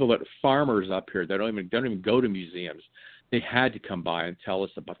name it. People farmers up here that don't even go to museums. They had to come by and tell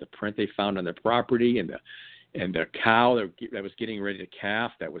us about the print they found on their property and the cow that was getting ready to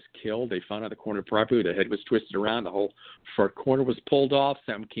calf that was killed. They found on the corner of the property. The head was twisted around. The whole front corner was pulled off.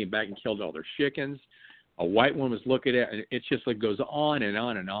 Some came back and killed all their chickens. A white one was looking at it, and it just goes on and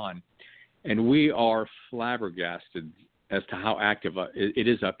on and on. And we are flabbergasted as to how active it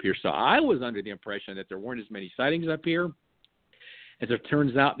is up here. So I was under the impression that there weren't as many sightings up here. As it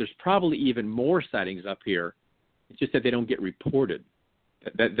turns out, there's probably even more sightings up here. It's just that they don't get reported.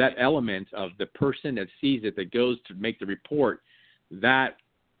 that element of the person that sees it, that goes to make the report, that's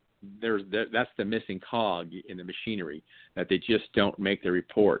the missing cog in the machinery, that they just don't make the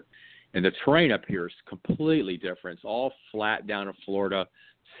report. And the terrain up here is completely different. It's all flat down in Florida,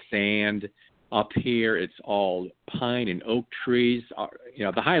 sand. Up here, it's all pine and oak trees.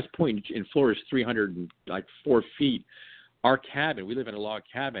 The highest point in Florida is 304 feet. Our cabin, we live in a log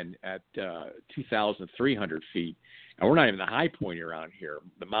cabin at 2,300 feet. And we're not even the high point around here.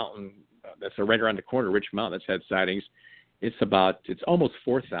 The mountain that's right around the corner, Rich Mountain, that's had sightings. It's almost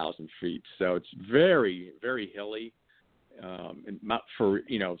 4,000 feet. So it's very, very hilly. And for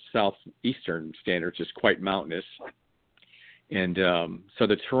southeastern standards, it's quite mountainous. And so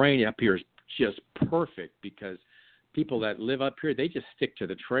the terrain up here is just perfect, because people that live up here, they just stick to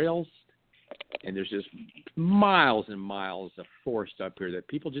the trails, and there's just miles and miles of forest up here that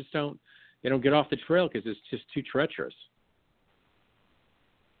people just don't get off the trail because it's just too treacherous.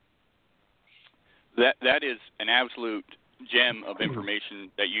 That is an absolute gem of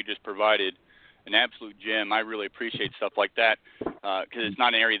information that you just provided. An absolute gem. I really appreciate stuff like that, because it's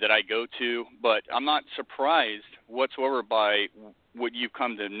not an area that I go to, but I'm not surprised whatsoever by what you've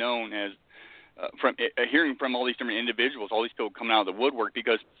come to know as from hearing from all these different individuals, all these people coming out of the woodwork,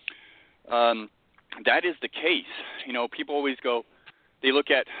 because that is the case. People always go, they look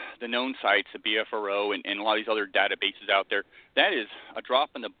at the known sites, the BFRO, and a lot of these other databases out there. That is a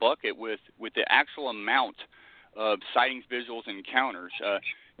drop in the bucket with the actual amount of sightings, visuals, and encounters.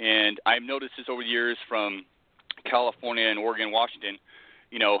 And I've noticed this over the years from California and Oregon, Washington.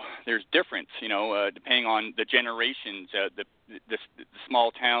 There's difference, depending on the generations, the small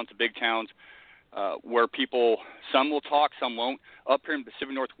towns, the big towns, where people, some will talk, some won't. Up here in the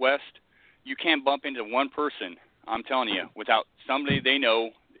Pacific Northwest, you can't bump into one person, I'm telling you, without somebody they know,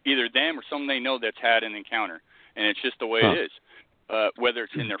 either them or someone they know that's had an encounter. And it's just the way it is, whether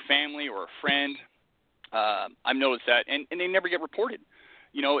it's in their family or a friend. I've noticed that, and they never get reported.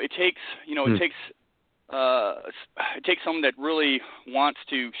 It takes someone that really wants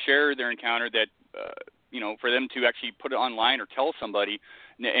to share their encounter, that for them to actually put it online or tell somebody.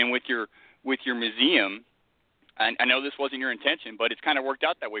 And with your museum, and I know this wasn't your intention, but it's kind of worked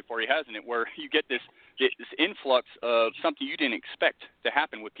out that way for you, hasn't it? Where you get this influx of something you didn't expect to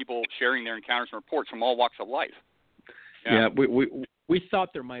happen, with people sharing their encounters and reports from all walks of life. Yeah, we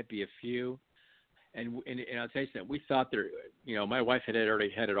thought there might be a few. And I'll tell you something, we thought there, my wife had already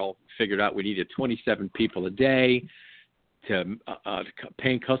had it all figured out. We needed 27 people a day to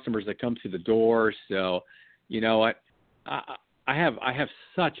paying customers that come through the door. So, what, I have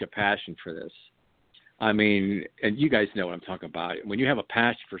such a passion for this. I mean, and you guys know what I'm talking about. When you have a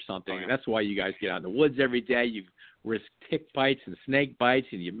passion for something, and that's why you guys get out in the woods every day. You risk tick bites and snake bites,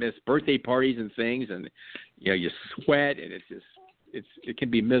 and you miss birthday parties and things, and you sweat, and it can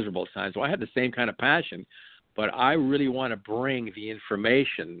be miserable at times. So I have the same kind of passion, but I really want to bring the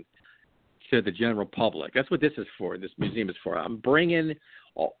information to the general public. That's what this is for. This museum is for. I'm bringing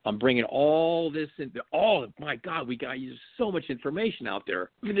all this in. My God, we got so much information out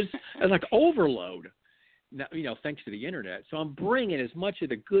there. I mean, it's like overload. Now, thanks to the internet. So I'm bringing as much of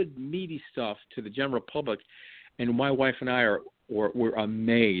the good, meaty stuff to the general public, and my wife and I we're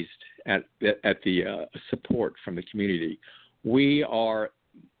amazed at the support from the community. We are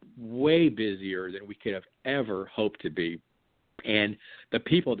way busier than we could have ever hoped to be. And the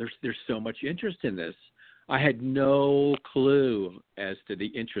people, there's so much interest in this. I had no clue as to the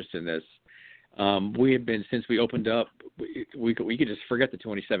interest in this. We have been, since we opened up, we could just forget the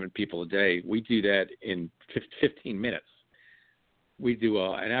 27 people a day. We do that in 15 minutes. We do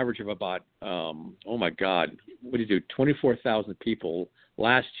an average of about, what did you do, 24,000 people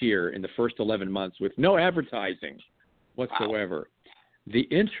last year in the first 11 months with no advertising whatsoever. Wow. The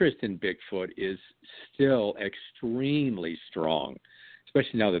interest in Bigfoot is still extremely strong,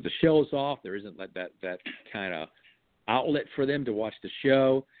 especially now that the show's off. There isn't that kind of outlet for them to watch the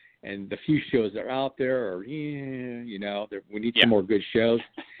show, and the few shows that are out there are, we need some more good shows.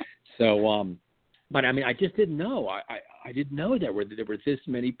 So, but I mean, I just didn't know. I didn't know there were this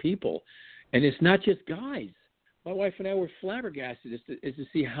many people, and it's not just guys. My wife and I were flabbergasted is to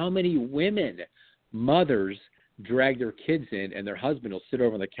see how many women, mothers, drag their kids in, and their husband will sit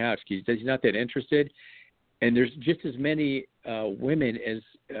over on the couch because he's not that interested. And there's just as many women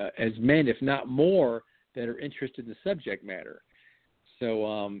as men, if not more, that are interested in the subject matter.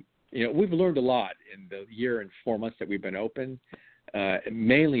 So, we've learned a lot in the year and 4 months that we've been open.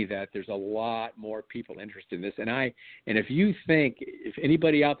 Mainly that there's a lot more people interested in this. And if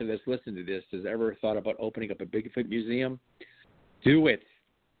anybody out there that's listening to this has ever thought about opening up a Bigfoot museum, do it.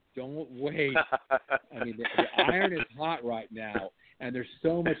 Don't wait. I mean, the iron is hot right now. and there's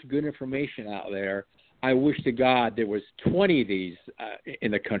so much good information out there. I wish to God there was 20 of these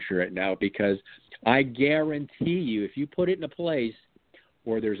in the country right now, because I guarantee you, if you put it in a place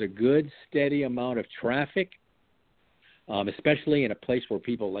where there's a good, steady amount of traffic, especially in a place where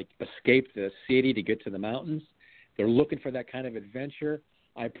people like escape the city to get to the mountains, they're looking for that kind of adventure.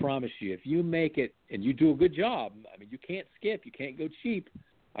 I promise you, if you make it and you do a good job, I mean, you can't skip, you can't go cheap.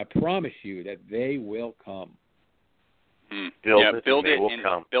 I promise you that they will come. Build it will and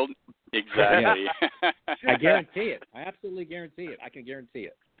come. Build exactly. I guarantee it. I absolutely guarantee it. I can guarantee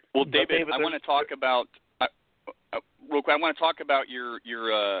it. Well, David, I want to talk about real quick. I want to talk about your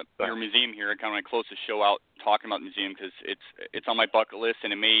museum here. I kind of want to close the show out talking about the museum, because it's on my bucket list,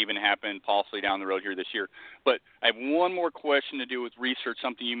 and it may even happen possibly down the road here this year. But I have one more question to do with research,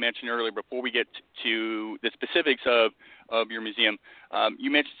 something you mentioned earlier before we get to the specifics of your museum. You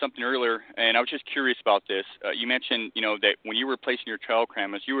mentioned something earlier, and I was just curious about this. You mentioned, that when you were placing your trail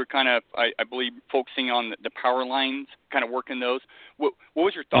cameras, you were kind of, I believe, focusing on the power lines, kind of working those. What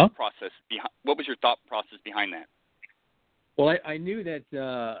was your thought process behind? What was your thought process behind that? Well, I knew that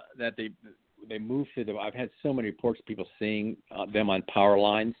they moved to the. I've had so many reports of people seeing them on power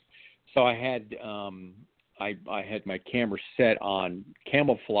lines, so I had I had my camera set on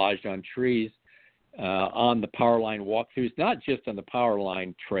camouflaged on trees on the power line walkthroughs, not just on the power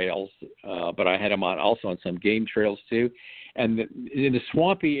line trails, but I had them also on some game trails too. And in the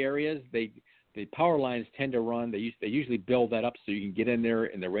swampy areas, the power lines tend to run. They usually build that up so you can get in there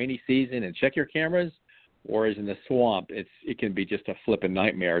in the rainy season and check your cameras. Whereas in the swamp, it can be just a flipping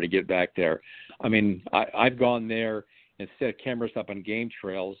nightmare to get back there. I mean, I've gone there and set cameras up on game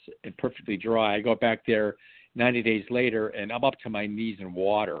trails and perfectly dry. I go back there 90 days later, and I'm up to my knees in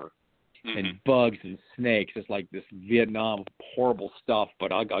water and bugs and snakes. It's like this Vietnam horrible stuff,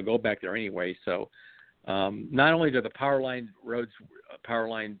 but I'll go back there anyway. So not only do the power line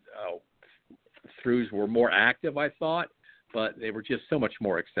throughs were more active, I thought, but they were just so much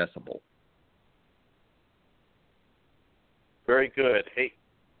more accessible. Very good. Hey,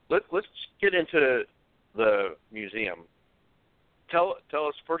 let's get into the museum. Tell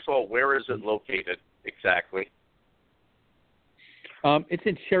us, first of all, where is it located exactly? It's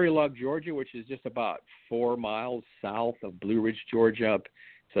in Cherry Log, Georgia, which is just about 4 miles south of Blue Ridge, Georgia.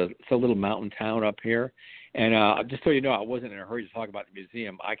 It's a little mountain town up here. And just so you know, I wasn't in a hurry to talk about the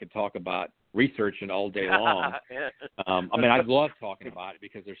museum. I could talk about researching all day long. I mean, I love talking about it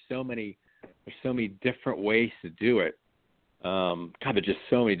because there's so many different ways to do it. There's just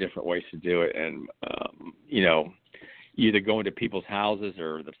so many different ways to do it. And, either going to people's houses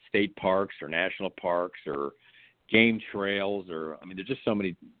or the state parks or national parks or game trails, or, I mean, there's just so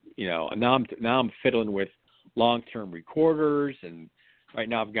many, now I'm fiddling with long-term recorders, and right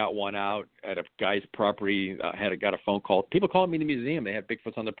now I've got one out at a guy's property. Got a phone call. People calling me in the museum. They have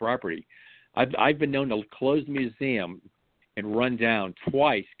Bigfoots on the property. I've been known to close the museum and run down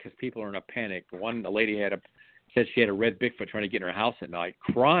twice because people are in a panic. One, the lady said she had a red Bigfoot trying to get in her house at night,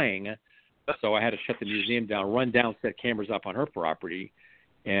 crying. So I had to shut the museum down, run down, set cameras up on her property.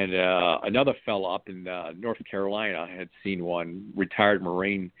 And another fellow up in North Carolina had seen one, retired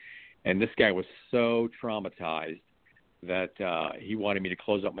Marine, and this guy was so traumatized that he wanted me to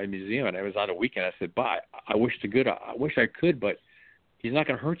close up my museum. And it was on a weekend. I said, "Bye. I wish I could, but he's not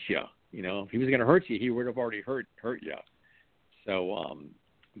going to hurt you. If he was going to hurt you, he would have already hurt you." So,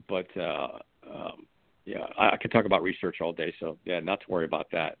 yeah, I could talk about research all day. So, yeah, not to worry about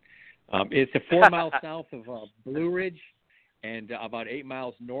that. It's 4 miles south of Blue Ridge, and about 8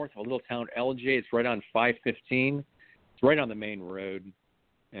 miles north of a little town, LJ. It's right on 515. It's right on the main road,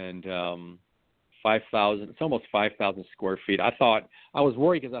 and 5,000. It's almost 5,000 square feet. I was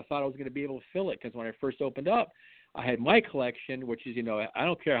worried because I thought I was going to be able to fill it, because when I first opened up, I had my collection, which is, I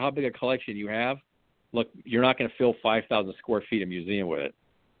don't care how big a collection you have. Look, you're not going to fill 5,000 square feet of museum with it.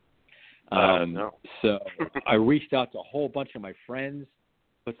 No. So I reached out to a whole bunch of my friends,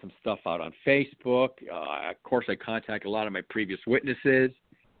 put some stuff out on Facebook. Of course, I contacted a lot of my previous witnesses.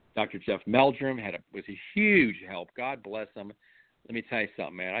 Dr. Jeff Meldrum was a huge help. God bless him. Let me tell you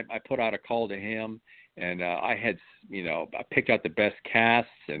something, man. I put out a call to him, and I picked out the best casts,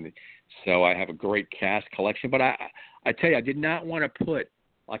 and so I have a great cast collection. But I tell you, I did not want to put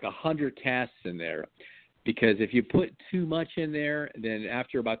like 100 casts in there, because if you put too much in there, then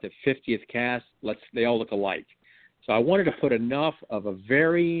after about the 50th cast, they all look alike. So I wanted to put enough of a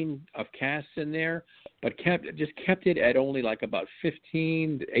varying of casts in there, but kept it at only like about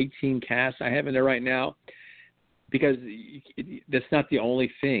 15 to 18 casts I have in there right now, because that's not the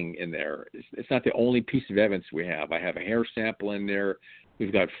only thing in there. It's not the only piece of evidence we have. I have a hair sample in there.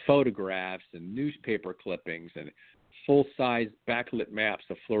 We've got photographs and newspaper clippings and full-size backlit maps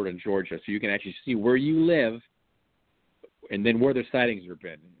of Florida and Georgia, so you can actually see where you live and then where the sightings have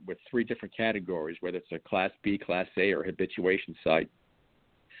been, with 3 different categories, whether it's a Class B, Class A, or habituation site.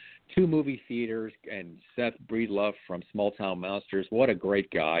 2 movie theaters, and Seth Breedlove from Small Town Monsters. What a great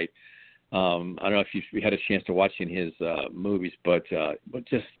guy. I don't know if you had a chance to watch his movies, but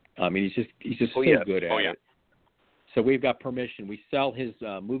just, I mean, he's just so good at it. So we've got permission. We sell his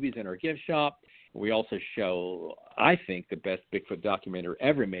movies in our gift shop. We also show, I think, the best Bigfoot documentary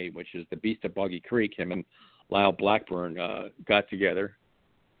ever made, which is The Beast of Boggy Creek. Him and Lyle Blackburn got together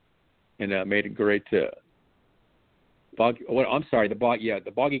and made a great the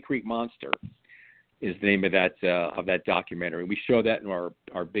Boggy Creek Monster is the name of that documentary. We show that in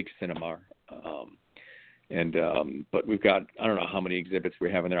our big cinema. But we've got, I don't know how many exhibits we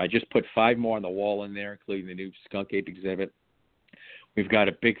have in there. I just put 5 more on the wall in there, including the new skunk ape exhibit. We've got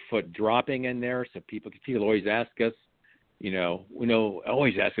a Bigfoot dropping in there, so people always ask us,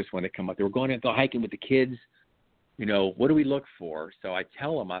 always ask us when they come up. They were going out hiking with the kids. What do we look for? So I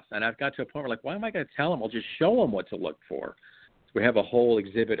tell them, and I've got to a point where, like, why am I going to tell them? I'll just show them what to look for. So we have a whole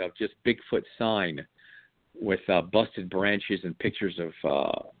exhibit of just Bigfoot sign with busted branches and pictures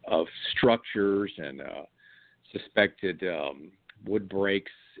of structures and suspected wood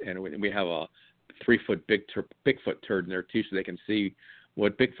breaks, and we have a 3-foot Bigfoot turd in there too, so they can see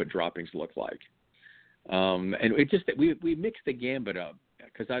what Bigfoot droppings look like. And it just we mix the gambit up,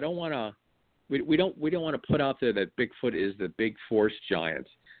 because I don't want to. We don't want to put out there that Bigfoot is the big forest giant,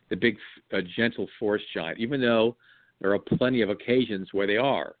 the big gentle forest giant, even though there are plenty of occasions where they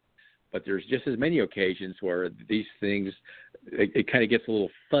are. But there's just as many occasions where these things, it kind of gets a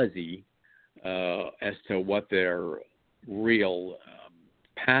little fuzzy as to what their real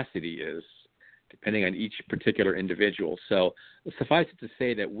capacity is, depending on each particular individual. So suffice it to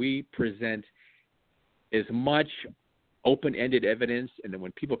say that we present as much open-ended evidence, and then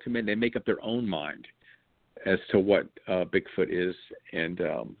when people come in, they make up their own mind as to what Bigfoot is, and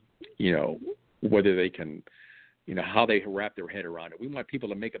whether they can, how they wrap their head around it. We want people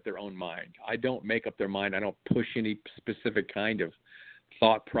to make up their own mind. I don't make up their mind. I don't push any specific kind of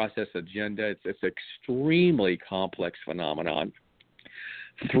thought process agenda. It's an extremely complex phenomenon,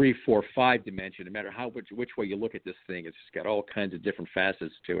 3, 4, 5 dimension. No matter which way you look at this thing, it's got all kinds of different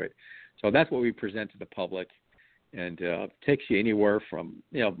facets to it. So that's what we present to the public. And it takes you anywhere from,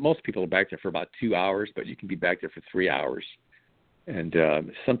 most people are back there for about 2 hours, but you can be back there for 3 hours. And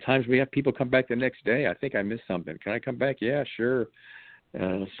sometimes we have people come back the next day. I think I missed something. Can I come back? Yeah, sure.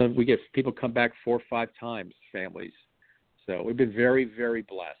 So we get people come back 4 or 5 times, families. So we've been very, very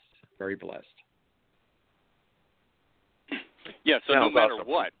blessed, very blessed. Yeah, so no matter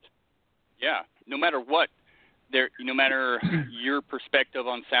what, no matter your perspective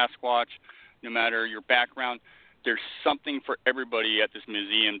on Sasquatch, no matter your background, there's something for everybody at this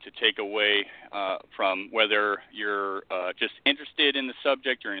museum to take away from, whether you're just interested in the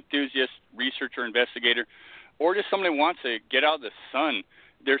subject, you're an enthusiast, researcher, investigator, or just somebody who wants to get out of the sun.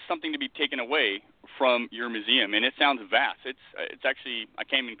 There's something to be taken away from your museum, and it sounds vast. It's actually, I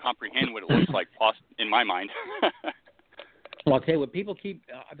can't even comprehend what it looks like in my mind. Well, I'll tell you what, people keep,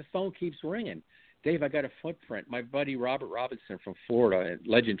 the phone keeps ringing. Dave, I got a footprint. My buddy Robert Robinson from Florida at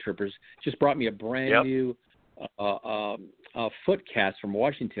Legend Trippers just brought me a brand new foot cast from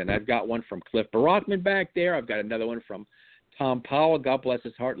Washington. I've got one from Cliff Barackman back there. I've got another one from Tom Powell. God bless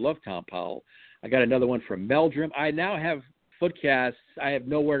his heart. Love Tom Powell. I got another one from Meldrum. I now have foot casts. I have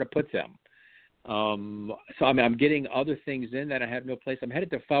nowhere to put them. So I'm getting other things in that I have no place. I'm headed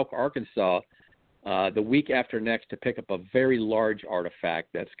to Fouke, Arkansas, the week after next to pick up a very large artifact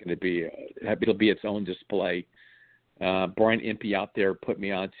that's going to be it'll be its own display. Brian Impey out there put me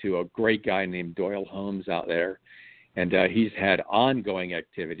on to a great guy named Doyle Holmes out there, and he's had ongoing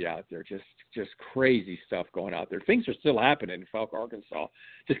activity out there, just crazy stuff going out there. Things are still happening in Fouke, Arkansas.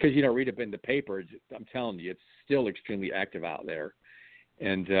 Just because you don't read it in the paper, I'm telling you, it's still extremely active out there.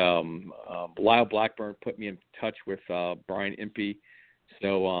 And Lyle Blackburn put me in touch with Brian Impey.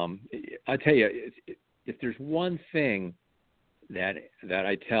 So I tell you, if there's one thing that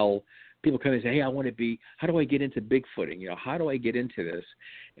I tell people, come and say, hey, I want to be, how do I get into Bigfooting? How do I get into this?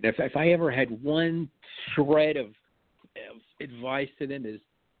 And if I ever had one shred of advice to them, is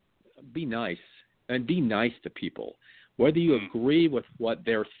be nice, and be nice to people. Whether you agree with what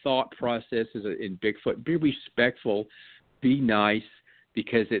their thought process is in Bigfoot, be respectful, be nice,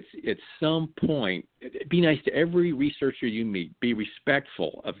 because it's at some point, be nice to every researcher you meet. Be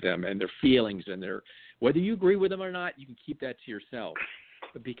respectful of them and their feelings and whether you agree with them or not, you can keep that to yourself.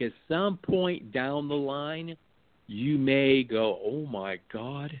 But because some point down the line, you may go, oh my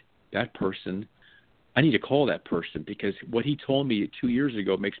God, that person I need to call that person because what he told me 2 years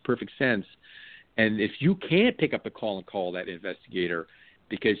ago makes perfect sense. And if you can't pick up the call and call that investigator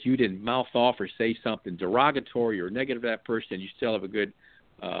because you didn't mouth off or say something derogatory or negative to that person, you still have a good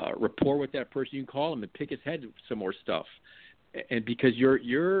rapport with that person, you can call him and pick his head with some more stuff. And because your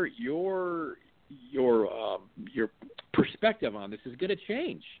perspective on this is going to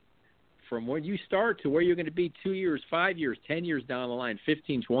change from when you start to where you're going to be 2 years, 5 years, 10 years down the line,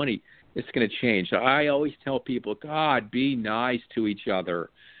 15, 20. It's going to change. So I always tell people, God, be nice to each other.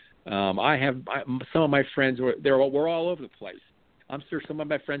 Some of my friends we're all over the place. I'm sure some of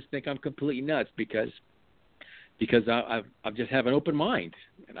my friends think I'm completely nuts because I just have an open mind,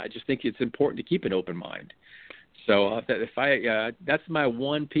 and I just think it's important to keep an open mind. So that's my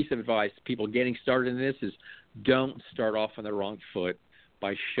one piece of advice. People getting started in this is don't start off on the wrong foot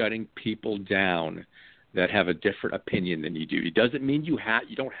by shutting people down that have a different opinion than you do. It doesn't mean you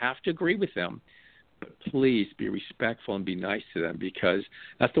don't have to agree with them, but please be respectful and be nice to them because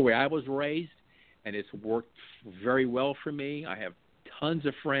that's the way I was raised, and it's worked very well for me. I have tons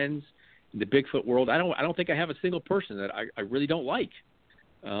of friends in the Bigfoot world. I don't think I have a single person that I really don't like.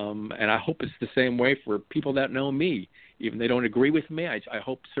 And I hope it's the same way for people that know me. Even if they don't agree with me, I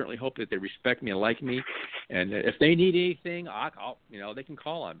certainly hope that they respect me and like me. And if they need anything, they can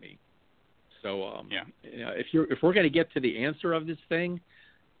call on me. So if we're going to get to the answer of this thing,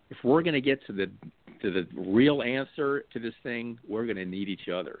 if we're going to get to the real answer to this thing, we're going to need each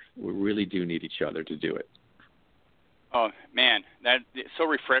other. We really do need each other to do it. Oh man, it's so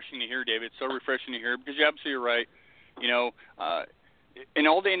refreshing to hear, David. It's so refreshing to hear because you're absolutely right. And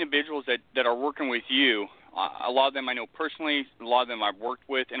all the individuals that are working with you, a lot of them I know personally, a lot of them I've worked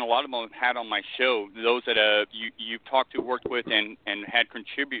with, and a lot of them I've had on my show. Those that you've talked to, worked with, and had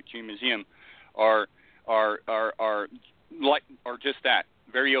contribute to your museum are just that,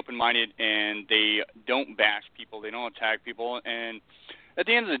 very open-minded, and they don't bash people, they don't attack people. And at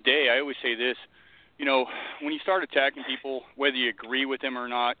the end of the day, I always say this, when you start attacking people, whether you agree with them or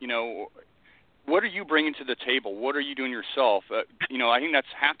not, what are you bringing to the table? What are you doing yourself? I think that's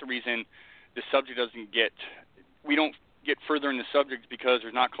half the reason the subject we don't get further in the subject because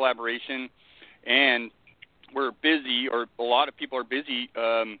there's not collaboration, and we're busy, or a lot of people are busy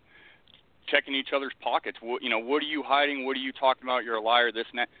checking each other's pockets. What are you hiding? What are you talking about? You're a liar, this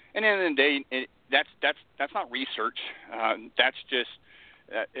and that. And at the end of the day, that's not research. That's just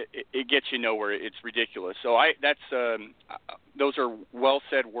it gets you nowhere. It's ridiculous. So those are well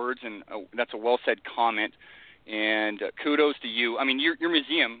said words, and that's a well said comment. And kudos to you. I mean, your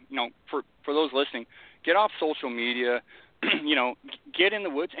museum. For those listening, get off social media. Get in the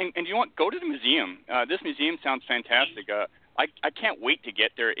woods, and you know what? Go to the museum. This museum sounds fantastic. I can't wait to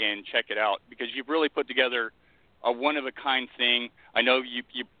get there and check it out because you've really put together a one-of-a-kind thing. I know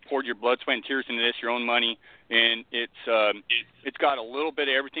you poured your blood, sweat, and tears into this, your own money, and it's got a little bit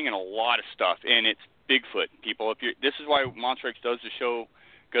of everything and a lot of stuff, and it's Bigfoot, people. This is why Monster X does the show,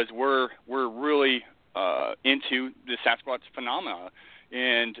 because we're really into the Sasquatch phenomena,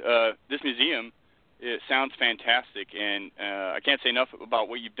 and this museum, it sounds fantastic, and I can't say enough about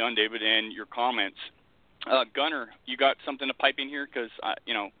what you've done, David, and your comments. Gunner, you got something to pipe in here? Because,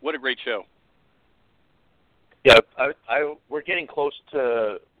 what a great show. Yeah, we're getting close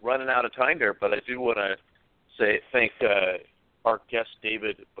to running out of time there, but I do want to thank our guest,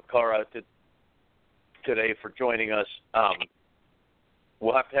 David Bakara, today for joining us.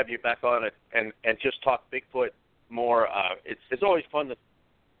 We'll have to have you back on it and just talk Bigfoot more. It's always fun to,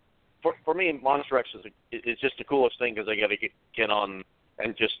 for me, Monster X is just the coolest thing because I got to get on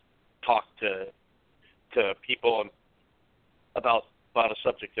and just talk to people about a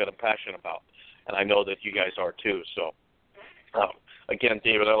subject that I'm passionate about, and I know that you guys are too. So, again,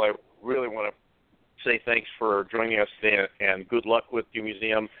 David, I really want to say thanks for joining us today, and good luck with your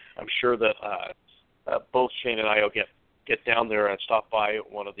museum. I'm sure that both Shane and I will get down there and stop by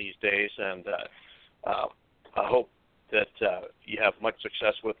one of these days, and I hope that you have much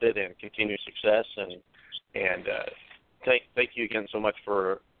success with it and continued success. And thank you again so much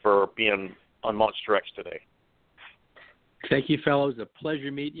for being on Monster X today. Thank you, fellows. A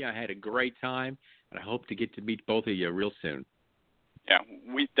pleasure meeting you. I had a great time, and I hope to get to meet both of you real soon. Yeah,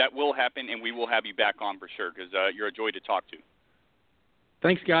 that will happen, and we will have you back on for sure because you're a joy to talk to.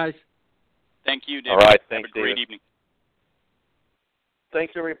 Thanks, guys. Thank you, David. All right, thanks, have a great David. evening.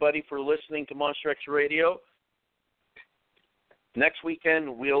 Thanks, everybody, for listening to Monster X Radio. Next weekend,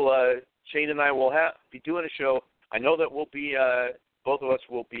 Shane and I will be doing a show. I know that we'll be both of us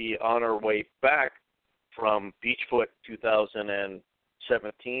will be on our way back from Beachfoot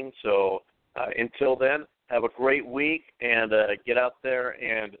 2017. So until then, have a great week and get out there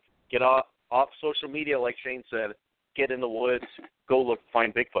and get off off social media, like Shane said, get in the woods, go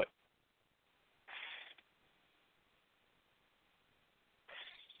find Bigfoot.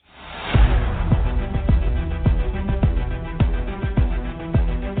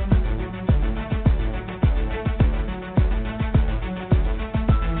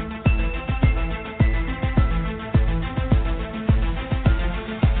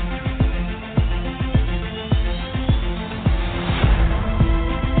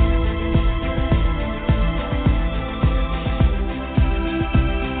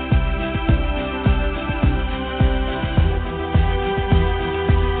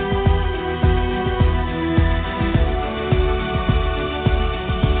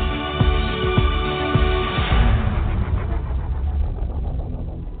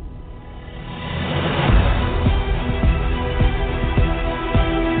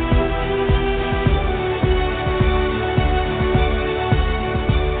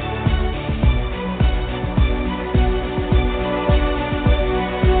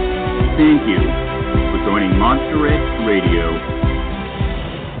 Thank you for joining Monster X Radio.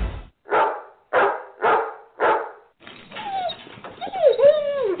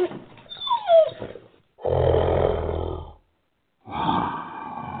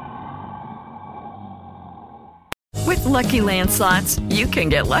 With Lucky Land Slots, you can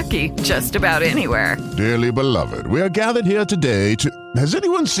get lucky just about anywhere. Dearly beloved, we are gathered here today to... Has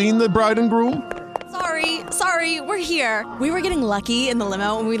anyone seen the bride and groom? Sorry, we're here. We were getting lucky in the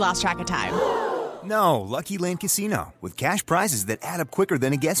limo and we lost track of time. No, Lucky Land Casino, with cash prizes that add up quicker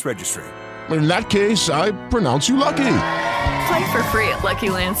than a guest registry. In that case, I pronounce you lucky. Play for free at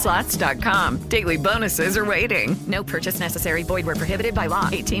LuckyLandSlots.com. Daily bonuses are waiting. No purchase necessary. Void where prohibited by law.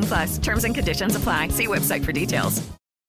 18+. Terms and conditions apply. See website for details.